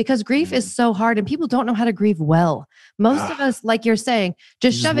 Because grief is so hard and people don't know how to grieve well. Most of us, like you're saying,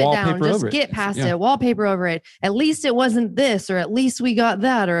 just shove it down, just get past it, wallpaper over it. At least it wasn't this, or at least we got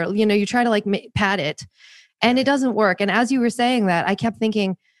that, or, you try to pat it and it doesn't work. And as you were saying that, I kept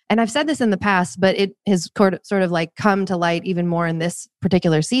thinking, and I've said this in the past, but it has sort of come to light even more in this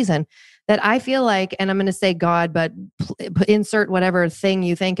particular season, that I feel like, and I'm going to say God, but insert whatever thing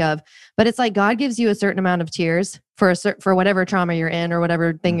you think of, but it's like God gives you a certain amount of tears for whatever trauma you're in or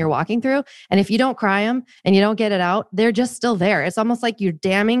whatever thing you're walking through. And if you don't cry them and you don't get it out, they're just still there. It's almost like you're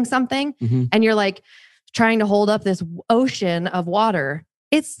damming something and you're like trying to hold up this ocean of water.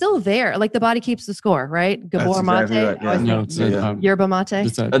 It's still there. Like the body keeps the score, right? Gabor Mate. Right. Yeah. No, it's Yerba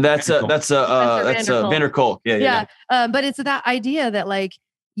Mate. That's Van der Kolk. Yeah. But it's that idea that like,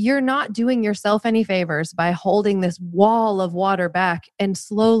 you're not doing yourself any favors by holding this wall of water back and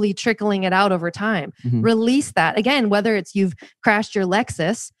slowly trickling it out over time. Release that. Again, whether it's you've crashed your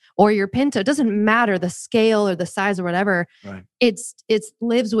Lexus or your Pinto, it doesn't matter the scale or the size or whatever. Right. It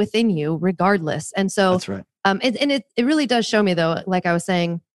lives within you regardless. And so that's right. It really does show me though, like I was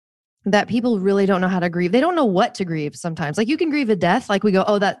saying, that people really don't know how to grieve. They don't know what to grieve sometimes. Like you can grieve a death. Like we go,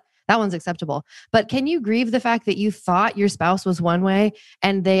 oh, that one's acceptable. But can you grieve the fact that you thought your spouse was one way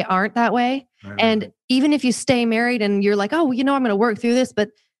and they aren't that way? Right. And even if you stay married and you're like, oh, I'm going to work through this,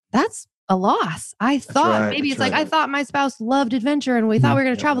 but that's a loss. I thought I thought my spouse loved adventure and we thought we were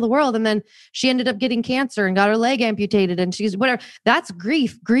going to travel the world. And then she ended up getting cancer and got her leg amputated and she's whatever. That's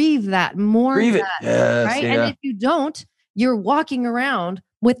grief. Grieve that. Mourn that. Yes, right. And if you don't, you're walking around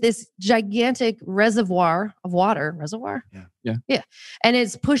with this gigantic reservoir of water. Yeah. And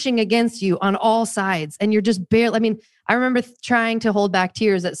it's pushing against you on all sides. And you're just barely, I remember trying to hold back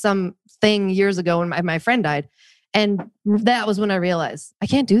tears at some thing years ago when my friend died. And that was when I realized I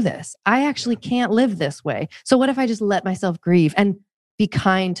can't do this. I actually can't live this way. So what if I just let myself grieve and be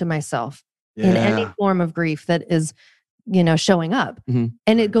kind to myself in any form of grief that is, showing up. And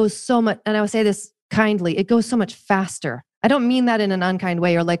it goes so much, and I would say this kindly, it goes so much faster. I don't mean that in an unkind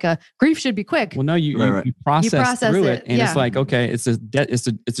way or like a grief should be quick. Well, no, you process through it, and it's like, okay, it's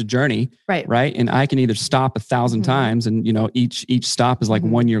a journey, right? And I can either stop 1,000 times, and each stop is like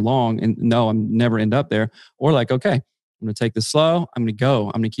 1 year long, and no, I'm never end up there. Or like, okay, I'm going to take this slow. I'm going to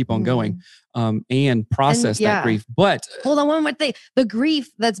go. I'm going to keep on going, and process that grief. But hold on, one more thing: the grief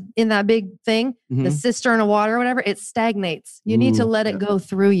that's in that big thing, the cistern of water or whatever, it stagnates. You need to let it go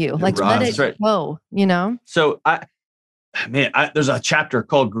through you, like let it go. So there's a chapter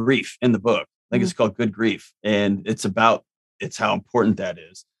called Grief in the book. I think it's called Good Grief. And it's how important that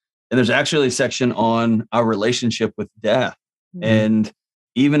is. And there's actually a section on our relationship with death. And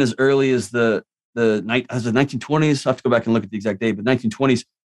even as early as the 1920s, I have to go back and look at the exact date, but 1920s,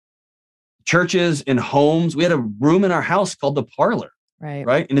 churches and homes, we had a room in our house called the parlor.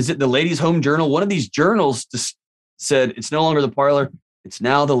 Right. And is it the Ladies' Home Journal? One of these journals just said, it's no longer the parlor. It's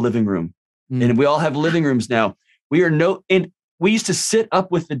now the living room. And we all have living rooms now. And we used to sit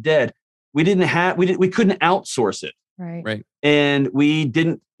up with the dead. We couldn't outsource it. Right. And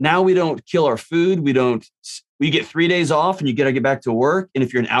now we don't kill our food. We get 3 days off and you got to get back to work. And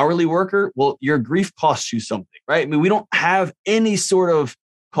if you're an hourly worker, well, your grief costs you something, right? I mean, we don't have any sort of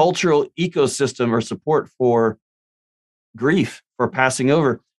cultural ecosystem or support for grief, for passing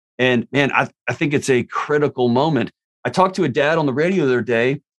over. And man, I think it's a critical moment. I talked to a dad on the radio the other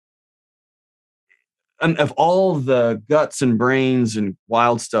day. And of all the guts and brains and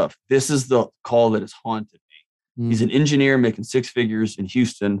wild stuff, this is the call that has haunted me. He's an engineer making 6 figures in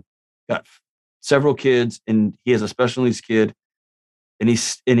Houston, got several kids, and he has a special needs kid. And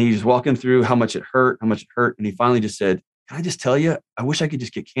he's walking through how much it hurt. And he finally just said, can I just tell you, I wish I could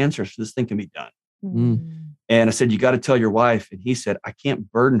just get cancer so this thing can be done. And I said, you got to tell your wife. And he said, I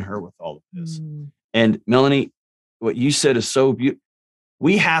can't burden her with all of this. And Melanie, what you said is so beautiful.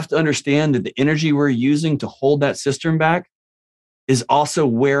 We have to understand that the energy we're using to hold that cistern back is also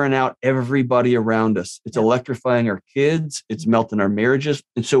wearing out everybody around us. It's electrifying our kids. It's melting our marriages.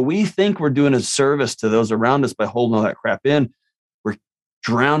 And so we think we're doing a service to those around us by holding all that crap in. We're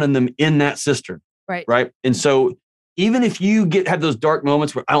drowning them in that cistern. Right. And so even if you have those dark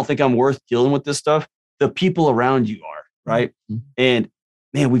moments where I don't think I'm worth dealing with this stuff, the people around you are. Right. And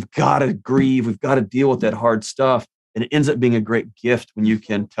man, we've got to grieve. We've got to deal with that hard stuff. And it ends up being a great gift when you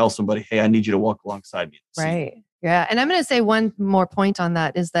can tell somebody, hey, I need you to walk alongside me. Right. Yeah. And I'm going to say one more point on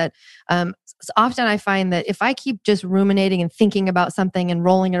that is that often I find that if I keep just ruminating and thinking about something and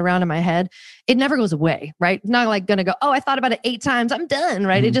rolling it around in my head, it never goes away, right? It's not like going to go, I thought about it 8 times, I'm done,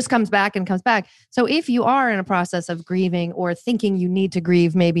 right? It just comes back and comes back. So if you are in a process of grieving or thinking you need to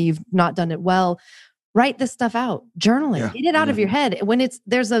grieve, maybe you've not done it well, write this stuff out, journal it, get it out of your head.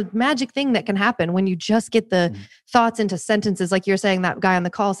 There's a magic thing that can happen when you just get the thoughts into sentences, like you're saying, that guy on the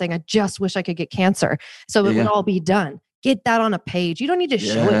call saying, I just wish I could get cancer. So it would all be done. Get that on a page. You don't need to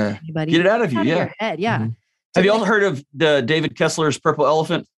show it to anybody. Get it out of you. Your head. Yeah. Have you all heard of the David Kessler's Purple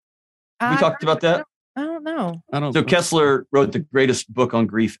Elephant? We talked about that. I don't know. So Kessler wrote the greatest book on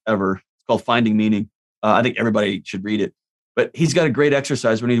grief ever. It's called Finding Meaning. I think everybody should read it. But he's got a great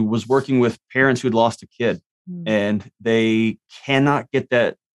exercise when he was working with parents who'd lost a kid and they cannot get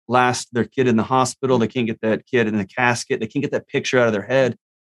their kid in the hospital. They can't get that kid in the casket. They can't get that picture out of their head.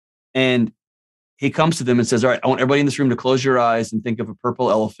 And he comes to them and says, all right, I want everybody in this room to close your eyes and think of a purple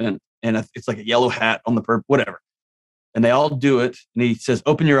elephant. And it's like a yellow hat on the purple, whatever. And they all do it. And he says,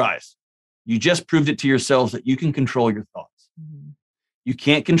 open your eyes. You just proved it to yourselves that you can control your thoughts. You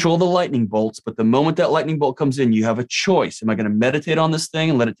can't control the lightning bolts, but the moment that lightning bolt comes in, you have a choice. Am I going to meditate on this thing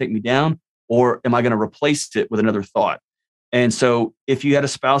and let it take me down? Or am I going to replace it with another thought? And so if you had a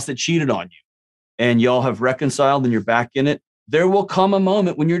spouse that cheated on you and y'all have reconciled and you're back in it, there will come a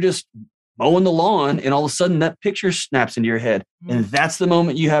moment when you're just mowing the lawn and all of a sudden that picture snaps into your head. And that's the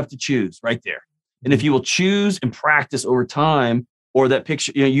moment you have to choose right there. And if you will choose and practice over time, or that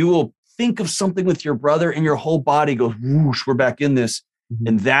picture, you will think of something with your brother and your whole body goes, whoosh, we're back in this.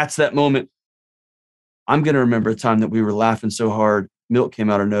 And that's that moment. I'm going to remember a time that we were laughing so hard, milk came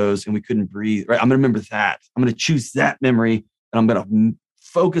out our nose and we couldn't breathe, right? I'm going to remember that. I'm going to choose that memory and I'm going to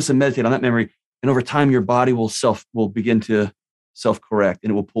focus and meditate on that memory. And over time, your body will begin to self-correct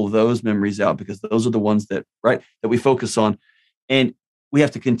and it will pull those memories out because those are the ones that we focus on. And we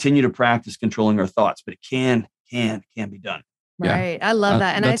have to continue to practice controlling our thoughts, but it can be done. Right. I love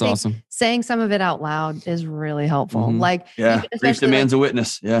that. And I think awesome. Saying some of it out loud is really helpful. Like, grief demands a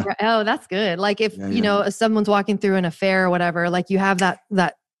witness. Yeah. Oh, that's good. Like if, if someone's walking through an affair or whatever, like you have that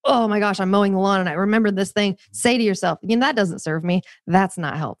oh my gosh, I'm mowing the lawn and I remember this thing, say to yourself, that doesn't serve me. That's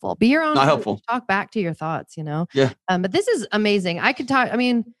not helpful. Be your own. Not helpful. Talk back to your thoughts, Yeah. But this is amazing. I could talk. I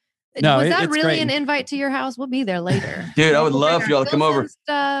mean, no, was that really great. An invite to your house? We'll be there later. Dude, I would love for y'all to come over.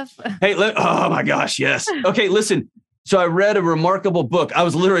 Stuff. Hey, oh my gosh, yes. Okay, listen. So I read a remarkable book. I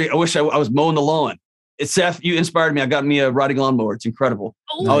wish I was mowing the lawn. Seth, you inspired me. I got me a riding lawnmower. It's incredible.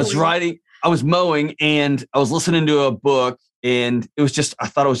 Oh, I was mowing and I was listening to a book and I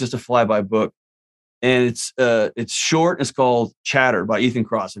thought it was just a flyby book. And it's short. It's called Chatter by Ethan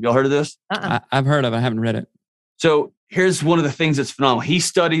Kross. Have y'all heard of this? I've heard of it. I haven't read it. So here's one of the things that's phenomenal. He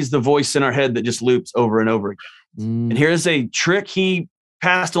studies the voice in our head that just loops over and over again. And here's a trick he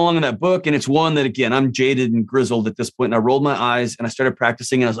passed along in that book. And it's one that, again, I'm jaded and grizzled at this point. And I rolled my eyes and I started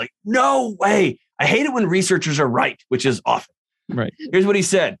practicing. And I was like, no way. I hate it when researchers are right, which is often. Right. Here's what he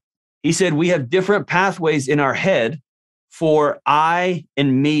said. He said, we have different pathways in our head for I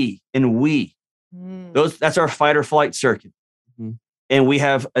and me and we. That's our fight or flight circuit. And we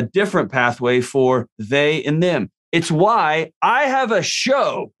have a different pathway for they and them. It's why I have a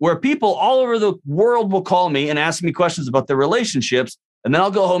show where people all over the world will call me and ask me questions about their relationships. And then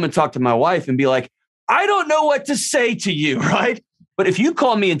I'll go home and talk to my wife and be like, I don't know what to say to you, right? But if you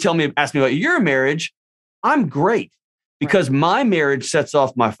call me and ask me about your marriage, I'm great because my marriage sets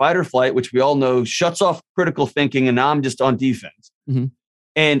off my fight or flight, which we all know shuts off critical thinking. And now I'm just on defense.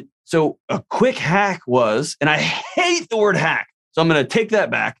 And so a quick hack was, and I hate the word hack. So I'm going to take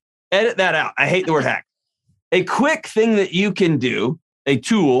that back, edit that out. I hate the word hack. A quick thing that you can do, a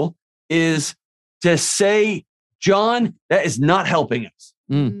tool, is to say, John, that is not helping us.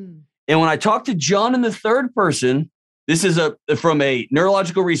 And when I talk to John in the third person, this is from a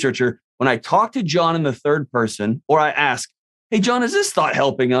neurological researcher. When I talk to John in the third person, or I ask, hey, John, is this thought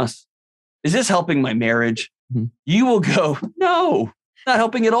helping us? Is this helping my marriage? You will go, no, not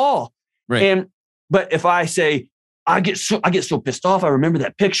helping at all. Right. But if I say, I get so pissed off. I remember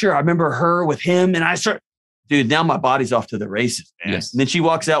that picture. I remember her with him. And I start, dude, now my body's off to the races, man. Yes. And then she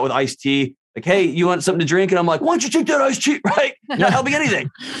walks out with iced tea. Like, hey, you want something to drink? And I'm like, why don't you take that iced tea? Right? Not helping anything.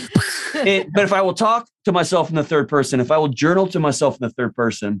 But if I will talk to myself in the third person, if I will journal to myself in the third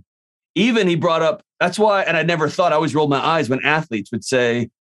person, even he brought up, that's why, and I never thought, I always rolled my eyes when athletes would say,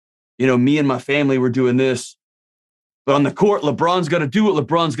 me and my family were doing this. But on the court, LeBron's got to do what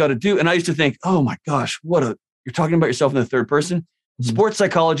LeBron's got to do. And I used to think, oh my gosh, you're talking about yourself in the third person. Sports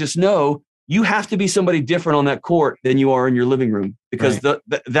psychologists know you have to be somebody different on that court than you are in your living room because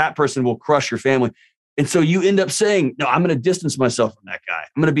that person will crush your family. And so you end up saying, no, I'm going to distance myself from that guy.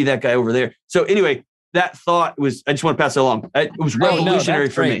 I'm going to be that guy over there. So anyway, that thought I just want to pass it along. It was revolutionary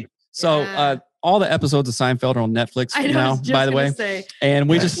for me. So all the episodes of Seinfeld are on Netflix now, by the way. And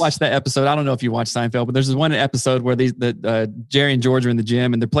we just watched that episode. I don't know if you watched Seinfeld, but there's this one episode where Jerry and George are in the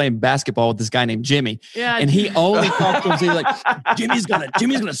gym and they're playing basketball with this guy named Jimmy. Yeah. And he only talks to him. He's like,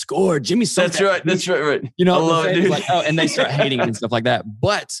 Jimmy's gonna score. Jimmy's so That's right. Right. I love it, dude. Like, and they start hating him and stuff like that.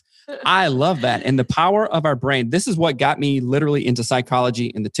 But I love that. And the power of our brain. This is what got me literally into psychology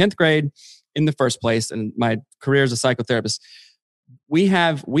in the 10th grade in the first place. And my career as a psychotherapist. We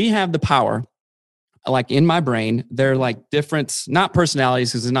have the power. Like in my brain, they're like different, not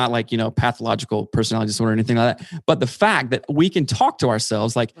personalities, because it's not like, pathological personality disorder or anything like that. But the fact that we can talk to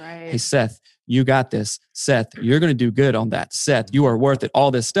ourselves like, hey, Seth, you got this. Seth, you're going to do good on that. Seth, you are worth it.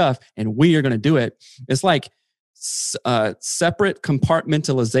 All this stuff. And we are going to do it. It's like separate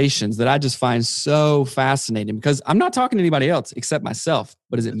compartmentalizations that I just find so fascinating because I'm not talking to anybody else except myself.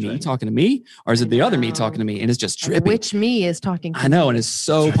 But is it me talking to me or is it the other me talking to me? And it's just trippy. Which me is talking to I know. And it's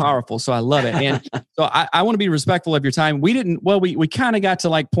so powerful. So I love it. And so I want to be respectful of your time. We kind of got to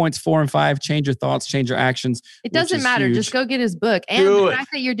like points 4 and 5, change your thoughts, change your actions. It doesn't matter. Huge. Just go get his book. And the fact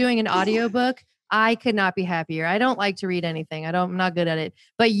that you're doing an audiobook, I could not be happier. I don't like to read anything. I'm not good at it.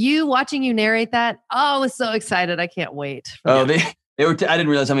 But watching you narrate that, I was so excited. I can't wait. Oh, they were. I didn't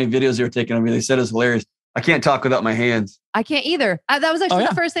realize how many videos they were taking of me. They said it was hilarious. I can't talk without my hands. I can't either. That was actually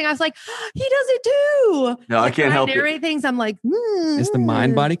the first thing I was like, he does it too. No, I can't help it. Narrate things. I'm like, it's the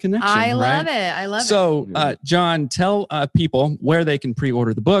mind-body connection. I love it. I love it. So, John, tell people where they can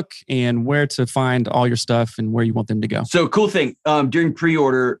pre-order the book and where to find all your stuff and where you want them to go. So, cool thing. During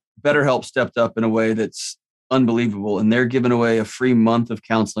pre-order, BetterHelp stepped up in a way that's unbelievable, and they're giving away a free month of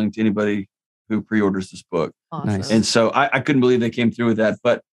counseling to anybody who pre-orders this book. Awesome. Nice. And so I couldn't believe they came through with that.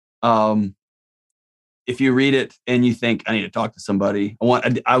 But if you read it and you think I need to talk to somebody,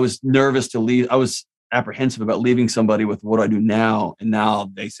 I was nervous to leave. I was apprehensive about leaving somebody with what I do now. And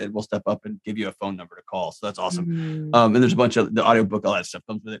now they said, we'll step up and give you a phone number to call. So that's awesome. And there's a bunch of the audiobook, all that stuff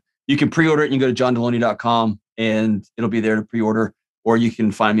comes with it. You can pre-order it and you go to johndeloney.com and it'll be there to pre-order. or you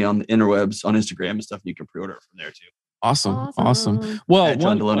can find me on the interwebs on Instagram and stuff. And you can pre-order it from there too. Awesome.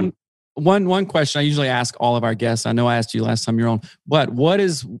 Well, one question I usually ask all of our guests. I know I asked you last time you're on, but what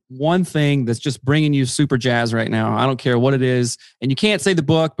is one thing that's just bringing you super jazzed right now? I don't care what it is. And you can't say the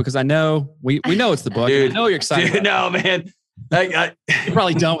book because I know we know it's the book. Dude, I know you're excited. Dude, no, man. You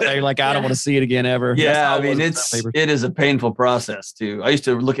probably don't. You're like, I don't want to see it again ever. Yeah, I mean, it is a painful process too. I used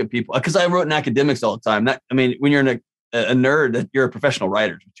to look at people because I wrote in academics all the time. When you're a nerd, you're a professional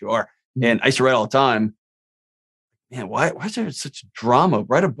writer, which you are. Mm-hmm. And I used to write all the time. Man, why is there such drama?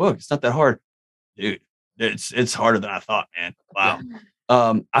 Write a book. It's not that hard, dude. It's harder than I thought, man. Wow.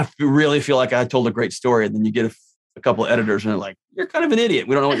 I really feel like I told a great story, and then you get a couple of editors, and they're like, "You're kind of an idiot.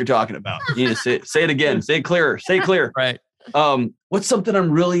 We don't know what you're talking about. You need to say it again. Say it clearer. Say it clear." Right. What's something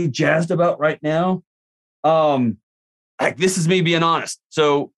I'm really jazzed about right now? This is me being honest.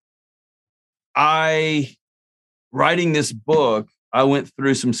 So, writing this book, I went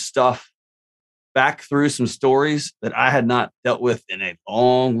through some stuff. Back through some stories that I had not dealt with in a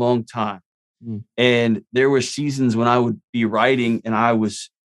long, long time. Mm. And there were seasons when I would be writing and I was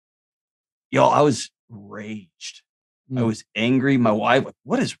raged. I was angry. My wife,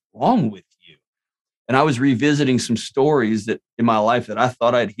 what is wrong with you? And I was revisiting some stories that in my life that I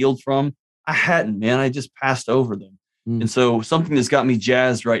thought I'd healed from. I hadn't, man. I just passed over them. Mm. And so something that's got me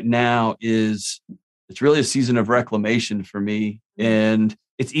jazzed right now is it's really a season of reclamation for me. And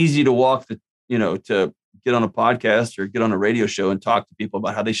it's easy to walk to get on a podcast or get on a radio show and talk to people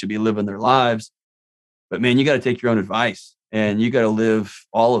about how they should be living their lives. But man, you got to take your own advice and you got to live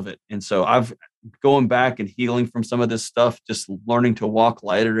all of it. And so I've going back and healing from some of this stuff, just learning to walk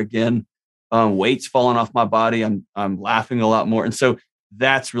lighter again. Weight's falling off my body. I'm laughing a lot more. And so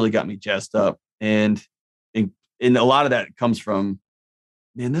that's really got me jazzed up. And a lot of that comes from,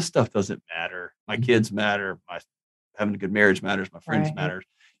 man, this stuff doesn't matter. My kids matter. Having a good marriage matters. My friends matter.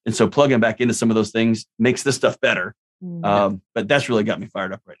 And so plugging back into some of those things makes this stuff better. Mm-hmm. But that's really got me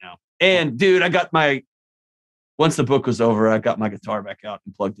fired up right now. And dude, once the book was over, I got my guitar back out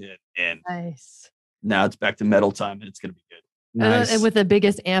and plugged it in. And now it's back to metal time and it's going to be good. Nice. And with the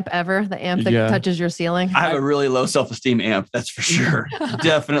biggest amp ever, the amp that touches your ceiling. I have a really low self-esteem amp, that's for sure.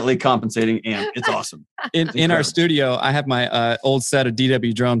 Definitely compensating amp. It's awesome. In our studio, I have my old set of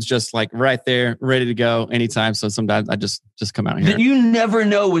DW drums just like right there, ready to go anytime. So sometimes I just come out here. You never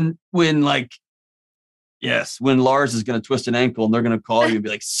know when Lars is going to twist an ankle and they're going to call you and be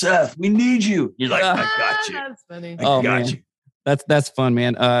like, Seth, we need you. You're like, I got you. That's funny. I got you. That's fun,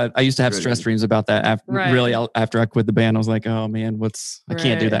 man. I used to have stress dreams about that. After I quit the band, I was like, oh man, I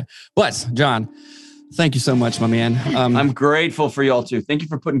can't do that. But John, thank you so much, my man. I'm grateful for y'all too. Thank you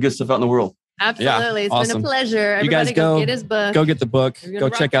for putting good stuff out in the world. Absolutely. It's been a pleasure. You guys go get his book. Go get the book. Go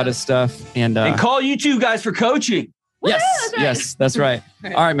check out his stuff. And call you two guys for coaching. Yes. That's right. Yes, that's right.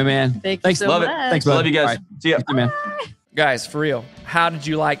 All right, my man. Thanks. So love much. it. Thanks, brother. Love you guys. Right. See ya. You, man. Guys, for real, how did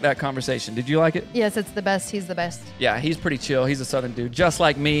you like that conversation? Did you like it? Yes, it's the best. He's the best. Yeah, he's pretty chill. He's a Southern dude, just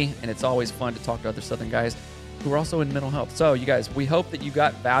like me, and it's always fun to talk to other Southern guys who are also in mental health. So, you guys, we hope that you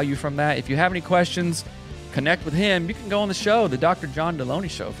got value from that. If you have any questions, connect with him. You can go on the show, the Dr. John Deloney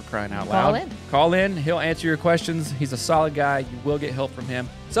Show, for crying out loud. Call in. He'll answer your questions. He's a solid guy. You will get help from him.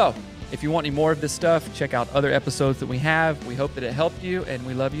 So, if you want any more of this stuff, check out other episodes that we have. We hope that it helped you, and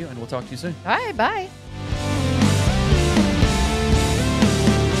we love you, and we'll talk to you soon. All right, bye.